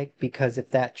problematic because if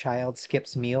that child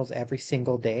skips meals every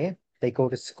single day, they go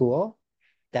to school,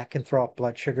 that can throw up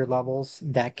blood sugar levels.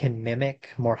 That can mimic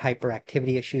more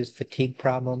hyperactivity issues, fatigue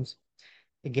problems.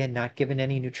 Again, not giving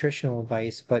any nutritional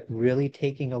advice, but really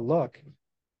taking a look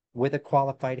with a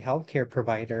qualified healthcare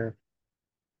provider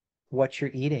what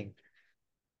you're eating.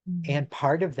 Mm. And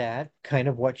part of that, kind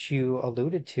of what you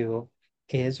alluded to,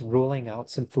 is ruling out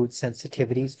some food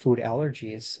sensitivities, food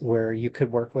allergies, where you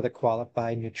could work with a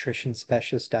qualified nutrition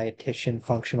specialist, dietitian,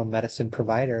 functional medicine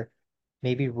provider,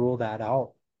 maybe rule that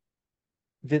out.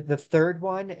 The third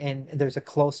one, and there's a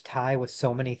close tie with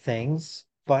so many things,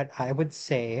 but I would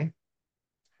say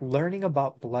learning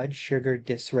about blood sugar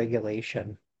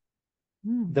dysregulation.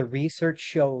 Mm. The research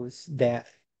shows that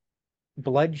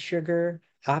blood sugar,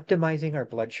 optimizing our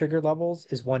blood sugar levels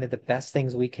is one of the best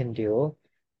things we can do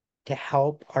to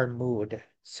help our mood.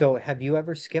 So have you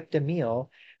ever skipped a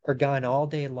meal or gone all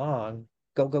day long,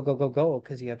 go, go, go, go, go,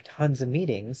 because you have tons of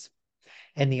meetings,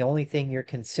 and the only thing you're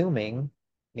consuming,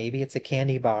 maybe it's a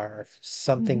candy bar or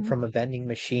something Mhm. from a vending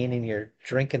machine, and you're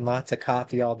drinking lots of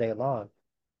coffee all day long.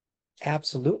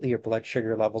 Absolutely, your blood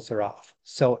sugar levels are off.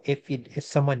 So if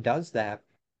someone does that,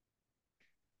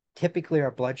 typically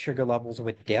our blood sugar levels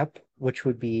would dip, which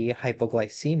would be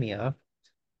hypoglycemia.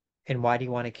 And why do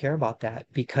you want to care about that?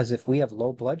 Because if we have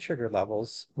low blood sugar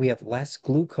levels, we have less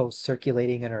glucose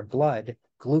circulating in our blood.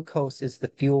 Glucose is the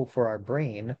fuel for our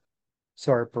brain.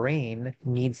 So our brain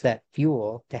needs that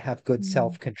fuel to have good Mm.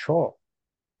 self-control.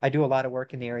 I do a lot of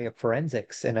work in the area of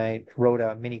forensics, and I wrote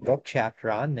a mini book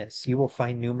chapter on this. You will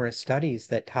find numerous studies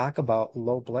that talk about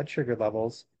low blood sugar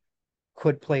levels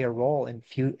could play a role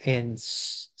in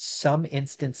some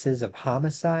instances of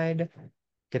homicide,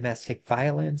 domestic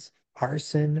violence,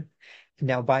 arson.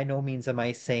 Now, by no means am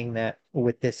I saying that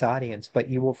with this audience, but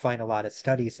you will find a lot of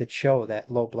studies that show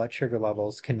that low blood sugar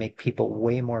levels can make people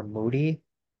way more moody,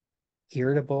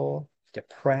 irritable,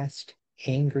 depressed,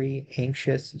 angry,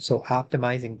 anxious. So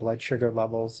optimizing blood sugar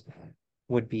levels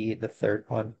would be the third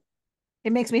one.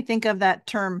 It makes me think of that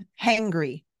term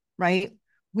hangry, right?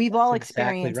 We've That's all exactly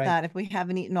experienced right. that if we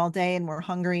haven't eaten all day and we're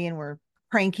hungry and we're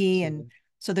cranky. And Absolutely.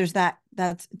 so there's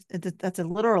that's a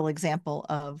literal example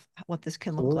of what this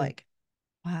can look Absolutely. like.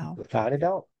 Wow. Without a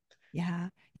doubt. Yeah.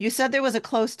 You said there was a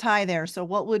close tie there. So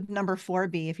what would number four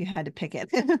be if you had to pick it?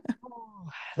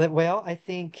 Well, I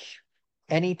think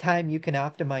anytime you can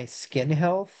optimize skin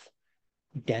health,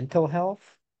 dental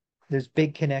health, there's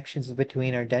big connections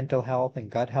between our dental health and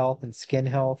gut health and skin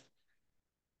health.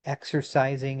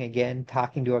 Exercising, again,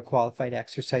 talking to a qualified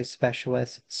exercise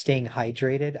specialist, staying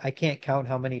hydrated. I can't count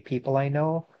how many people I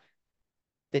know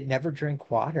that never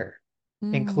drink water,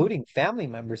 Mm. including family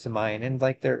members of mine. And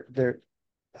like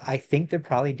I think they're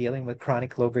probably dealing with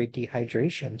chronic low-grade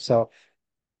dehydration. So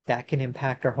that can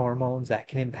impact our hormones, that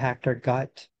can impact our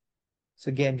gut. So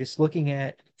again, just looking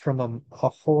at from a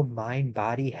whole mind,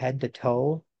 body, head to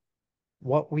toe,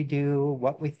 what we do,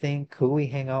 what we think, who we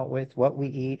hang out with, what we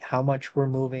eat, how much we're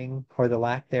moving or the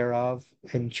lack thereof,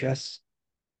 and just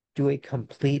do a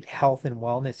complete health and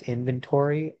wellness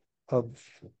inventory of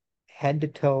head to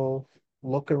toe,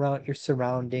 look around your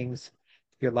surroundings,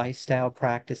 your lifestyle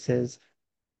practices.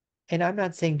 And I'm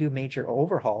not saying do major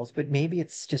overhauls, but maybe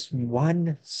it's just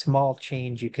one small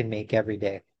change you can make every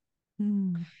day.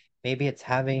 Mm. Maybe it's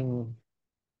having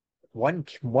one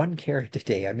carrot a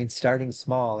day. I mean, starting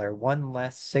small, or one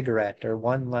less cigarette, or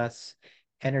one less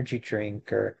energy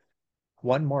drink, or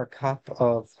one more cup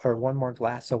of, or one more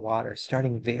glass of water,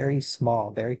 starting very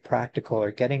small, very practical,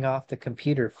 or getting off the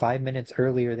computer 5 minutes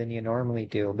earlier than you normally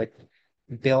do, but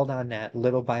build on that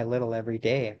little by little every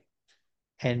day.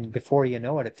 And before you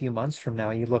know it, a few months from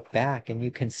now, you look back and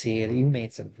you can see it, you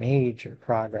made some major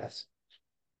progress.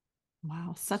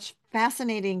 Wow. Such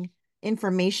fascinating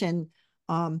information.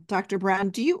 Dr.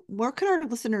 Brown, where can our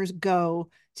listeners go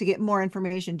to get more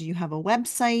information? Do you have a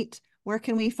website? Where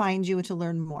can we find you to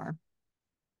learn more?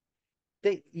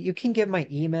 You can give my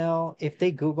email. If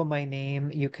they Google my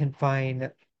name, you can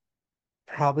find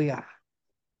probably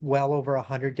well over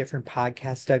 100 different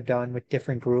podcasts I've done with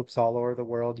different groups all over the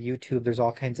world. YouTube, there's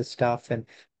all kinds of stuff. And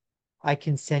I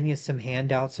can send you some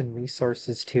handouts and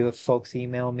resources too if folks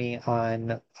email me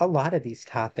on a lot of these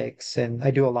topics. And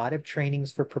I do a lot of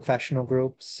trainings for professional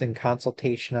groups and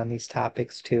consultation on these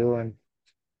topics too. And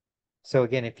so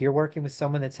again, if you're working with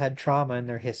someone that's had trauma in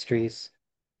their histories,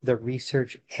 the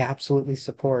research absolutely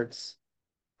supports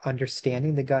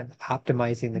understanding the gut,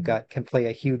 optimizing the gut can play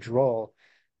a huge role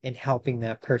in helping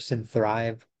that person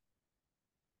thrive.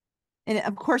 And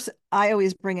of course, I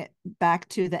always bring it back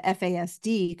to the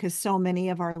FASD because so many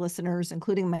of our listeners,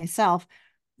 including myself,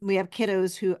 we have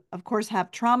kiddos who, of course,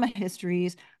 have trauma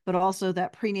histories, but also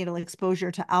that prenatal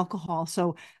exposure to alcohol.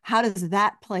 So how does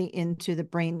that play into the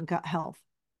brain gut health?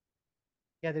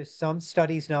 Yeah, there's some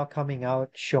studies now coming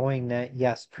out showing that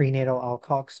yes, prenatal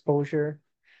alcohol exposure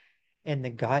and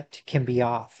the gut can be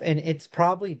off. And it's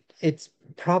probably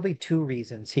two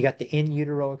reasons. You got the in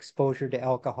utero exposure to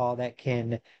alcohol that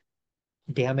can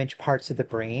damage parts of the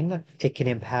brain. It can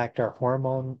impact our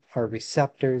hormone, our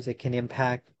receptors, it can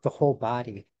impact the whole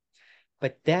body.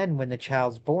 But then when the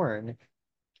child's born,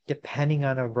 depending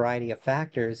on a variety of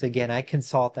factors, again, I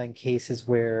consult on cases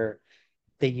where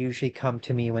they usually come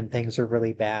to me when things are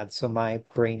really bad. So my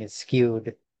brain is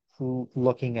skewed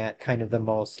looking at kind of the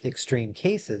most extreme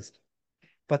cases.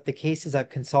 But the cases I've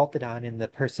consulted on in the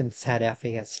person's had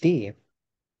FASD,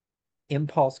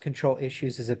 impulse control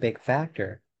issues is a big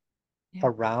factor. Yeah.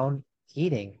 Around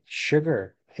eating.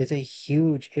 Sugar is a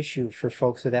huge issue for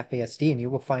folks with FASD, and you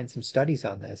will find some studies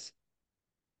on this.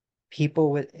 People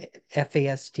with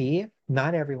FASD,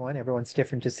 not everyone, everyone's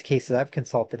different, just the cases I've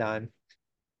consulted on,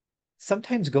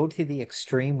 sometimes go to the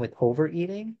extreme with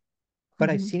overeating, but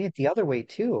I've seen it the other way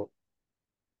too.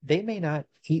 They may not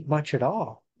eat much at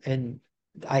all. And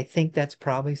I think that's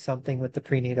probably something with the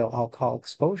prenatal alcohol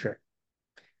exposure.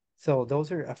 So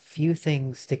those are a few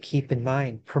things to keep in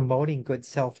mind. Promoting good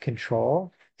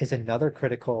self-control is another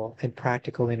critical and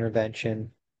practical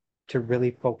intervention to really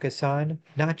focus on,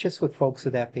 not just with folks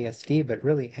with FASD, but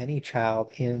really any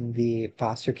child in the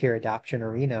foster care adoption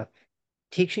arena,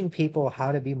 teaching people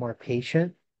how to be more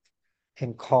patient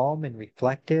and calm and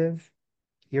reflective.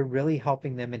 You're really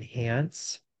helping them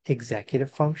enhance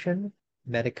executive function,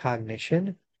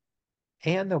 metacognition,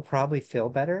 and they'll probably feel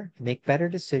better, make better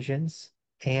decisions,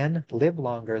 and live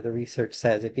longer. The research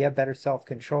says if you have better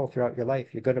self-control throughout your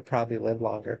life, you're going to probably live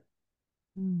longer.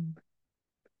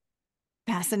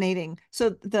 Fascinating. So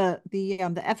the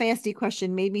FASD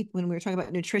question made me, when we were talking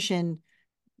about nutrition,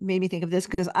 made me think of this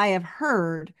because I have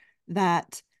heard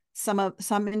that some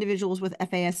individuals with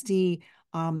FASD,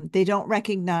 they don't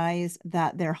recognize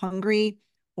that they're hungry,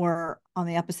 or on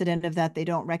the opposite end of that, they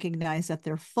don't recognize that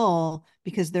they're full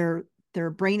because their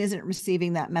brain isn't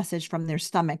receiving that message from their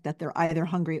stomach that they're either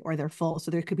hungry or they're full. So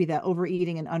there could be that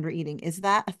overeating and undereating. Is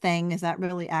that a thing? Is that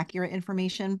really accurate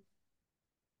information?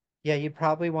 Yeah, you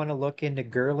probably want to look into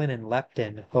ghrelin and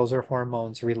leptin. Those are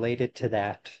hormones related to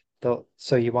that.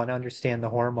 So you want to understand the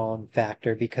hormone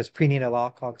factor because prenatal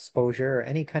alcohol exposure or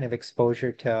any kind of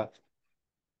exposure to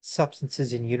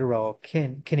substances in utero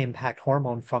can impact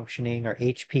hormone functioning or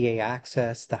HPA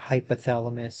axis, the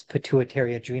hypothalamus,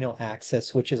 pituitary adrenal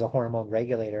axis, which is a hormone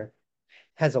regulator,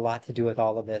 has a lot to do with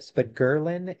all of this. But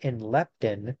ghrelin and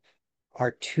leptin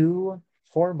are two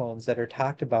hormones that are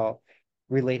talked about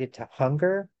related to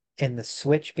hunger and the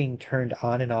switch being turned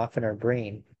on and off in our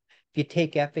brain. If you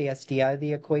take FASD out of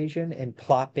the equation and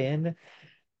plop in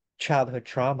childhood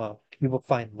trauma, you will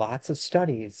find lots of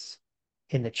studies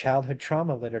in the childhood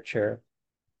trauma literature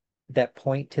that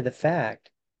point to the fact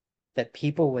that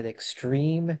people with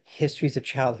extreme histories of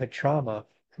childhood trauma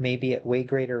may be at way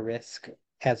greater risk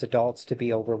as adults to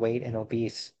be overweight and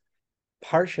obese,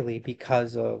 partially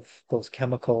because of those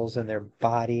chemicals in their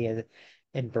body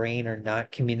and brain are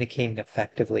not communicating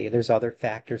effectively. There's other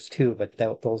factors too, but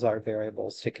those are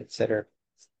variables to consider.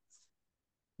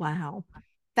 Wow.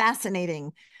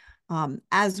 Fascinating.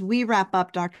 As we wrap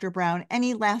up, Dr. Brown,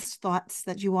 any last thoughts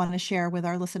that you want to share with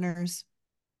our listeners?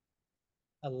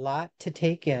 A lot to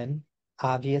take in,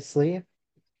 obviously.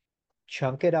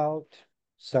 Chunk it out,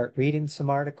 start reading some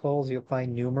articles. You'll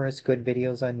find numerous good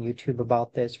videos on YouTube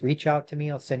about this. Reach out to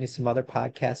me. I'll send you some other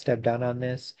podcasts I've done on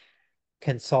this.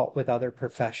 Consult with other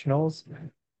professionals.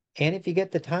 And if you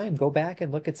get the time, go back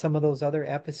and look at some of those other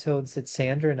episodes that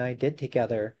Sandra and I did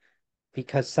together,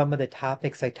 because some of the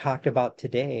topics I talked about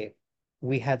today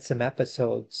we had some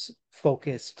episodes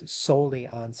focused solely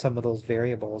on some of those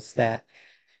variables that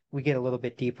we get a little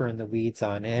bit deeper in the weeds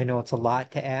on. And I know it's a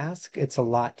lot to ask, it's a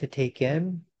lot to take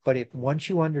in, but if once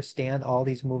you understand all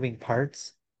these moving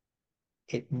parts,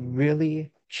 it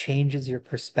really changes your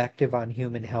perspective on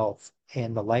human health,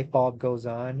 and the light bulb goes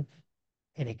on,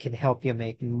 and it can help you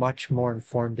make much more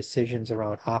informed decisions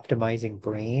around optimizing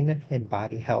brain and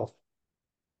body health.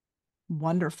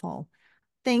 Wonderful.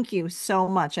 Thank you so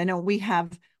much. I know we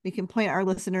can point our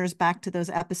listeners back to those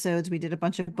episodes. We did a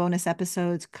bunch of bonus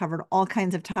episodes, covered all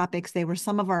kinds of topics. They've been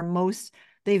some of our most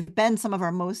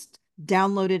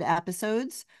downloaded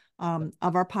episodes of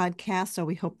our podcast. So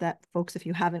we hope that folks, if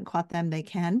you haven't caught them, they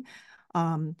can.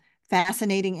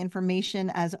 Fascinating information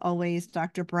as always,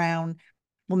 Dr. Brown.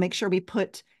 We'll make sure we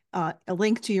put a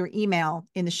link to your email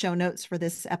in the show notes for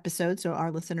this episode so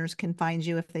our listeners can find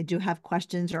you if they do have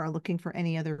questions or are looking for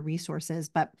any other resources.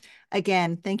 But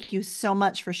again, thank you so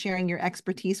much for sharing your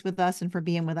expertise with us and for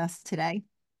being with us today.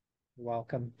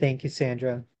 Welcome. Thank you,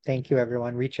 Sandra. Thank you,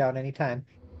 everyone. Reach out anytime.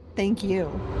 Thank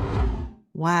you.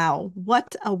 Wow,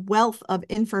 what a wealth of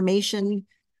information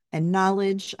and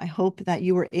knowledge. I hope that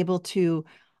you were able to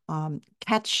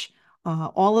catch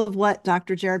all of what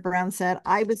Dr. Jerrod Brown said.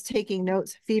 I was taking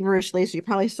notes feverishly, so you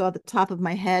probably saw the top of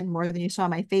my head more than you saw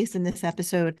my face in this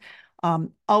episode.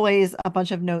 Always a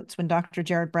bunch of notes when Dr.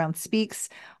 Jerrod Brown speaks.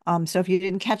 So if you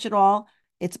didn't catch it all,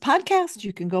 it's a podcast.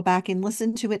 You can go back and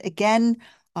listen to it again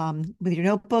with your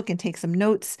notebook and take some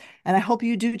notes. And I hope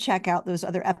you do check out those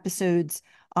other episodes.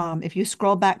 If you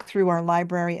scroll back through our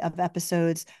library of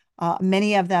episodes,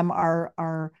 many of them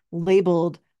are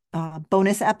labeled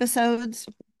bonus episodes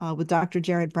with Dr.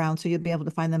 Jerrod Brown, so you'll be able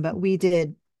to find them. But we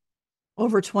did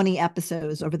over 20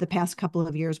 episodes over the past couple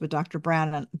of years with Dr.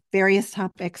 Brown on various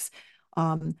topics.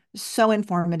 So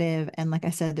informative. And like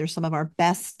I said, there's some of our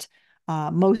best,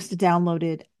 most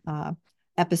downloaded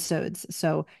episodes.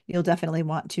 So you'll definitely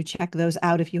want to check those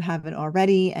out if you haven't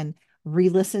already and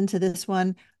re-listen to this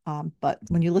one. But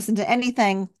when you listen to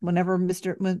anything, whenever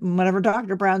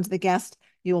Dr. Brown's the guest,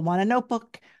 you will want a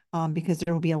notebook because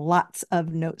there will be lots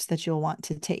of notes that you'll want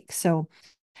to take. So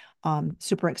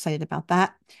super excited about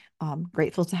that.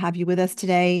 Grateful to have you with us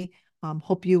today.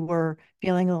 Hope you were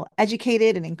feeling a little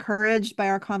educated and encouraged by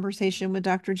our conversation with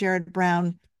Dr. Jerrod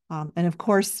Brown. And of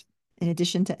course, in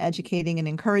addition to educating and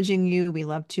encouraging you, we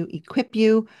love to equip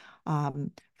you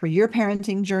for your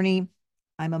parenting journey.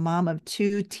 I'm a mom of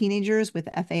 2 teenagers with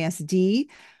FASD,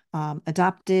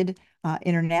 adopted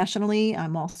internationally.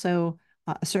 I'm also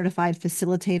a certified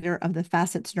facilitator of the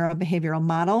Facets Neurobehavioral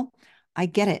Model. I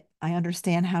get it. I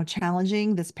understand how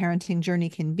challenging this parenting journey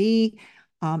can be.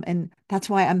 And that's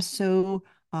why I'm so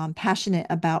passionate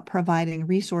about providing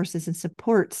resources and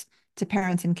supports to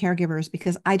parents and caregivers,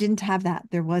 because I didn't have that.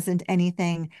 There wasn't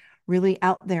anything really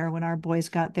out there when our boys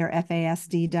got their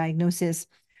FASD diagnosis.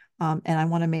 And I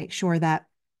want to make sure that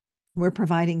we're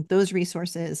providing those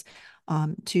resources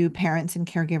to parents and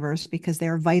caregivers because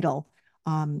they're vital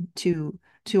to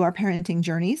our parenting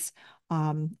journeys.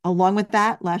 Along with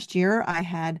that, last year, I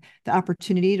had the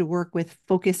opportunity to work with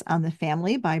Focus on the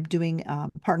Family by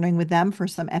partnering with them for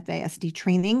some FASD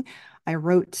training. I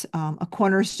wrote a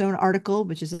cornerstone article,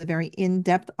 which is a very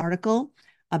in-depth article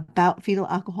about fetal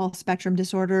alcohol spectrum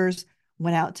disorders,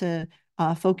 went out to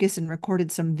Focus and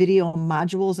recorded some video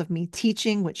modules of me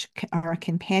teaching, which are a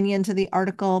companion to the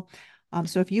article.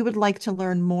 So if you would like to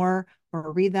learn more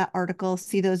or read that article,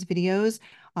 see those videos,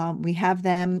 we have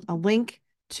a link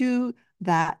to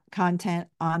that content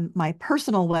on my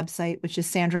personal website, which is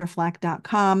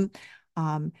sandraflack.com.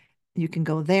 You can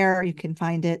go there, you can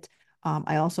find it.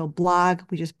 I also blog.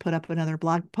 We just put up another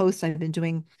blog post. I've been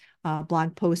doing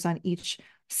blog posts on each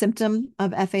symptom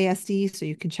of FASD, so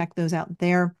you can check those out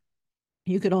there.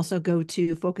 You could also go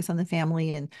to Focus on the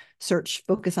Family and search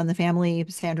Focus on the Family,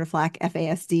 Sandra Flack,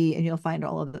 FASD, and you'll find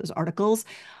all of those articles.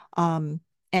 And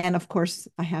of course,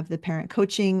 I have the parent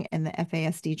coaching and the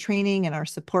FASD training and our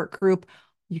support group.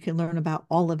 You can learn about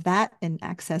all of that and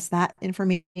access that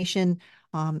information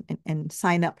and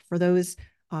sign up for those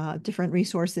different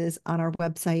resources on our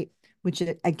website, which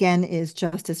again is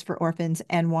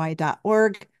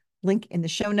justicefororphansny.org. Link in the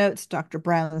show notes. Dr.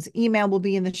 Brown's email will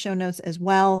be in the show notes as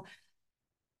well.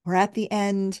 We're at the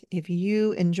end. If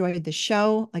you enjoyed the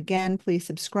show, again, please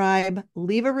subscribe,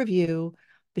 leave a review.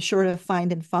 Be sure to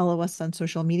find and follow us on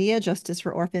social media. Justice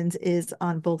for Orphans is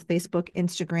on both Facebook,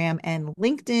 Instagram, and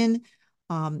LinkedIn.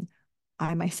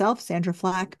 I myself, Sandra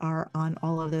Flack, are on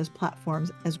all of those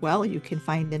platforms as well. You can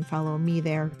find and follow me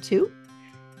there too.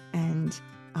 And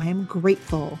I am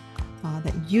grateful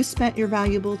that you spent your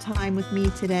valuable time with me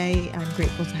today. I'm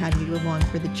grateful to have you along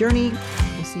for the journey.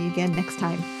 We'll see you again next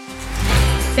time.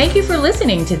 Thank you for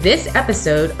listening to this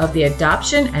episode of the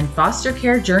Adoption and Foster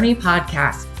Care Journey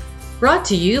podcast, brought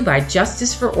to you by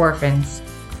Justice for Orphans.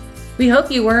 We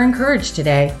hope you were encouraged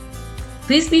today.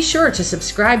 Please be sure to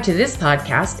subscribe to this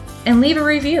podcast and leave a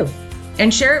review,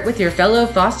 and share it with your fellow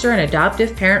foster and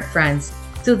adoptive parent friends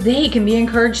so they can be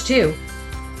encouraged too.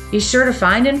 Be sure to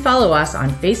find and follow us on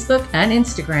Facebook and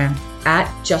Instagram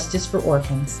at Justice for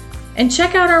Orphans, and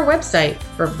check out our website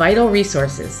for vital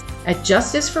resources at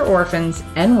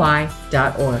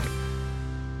justicefororphansny.org.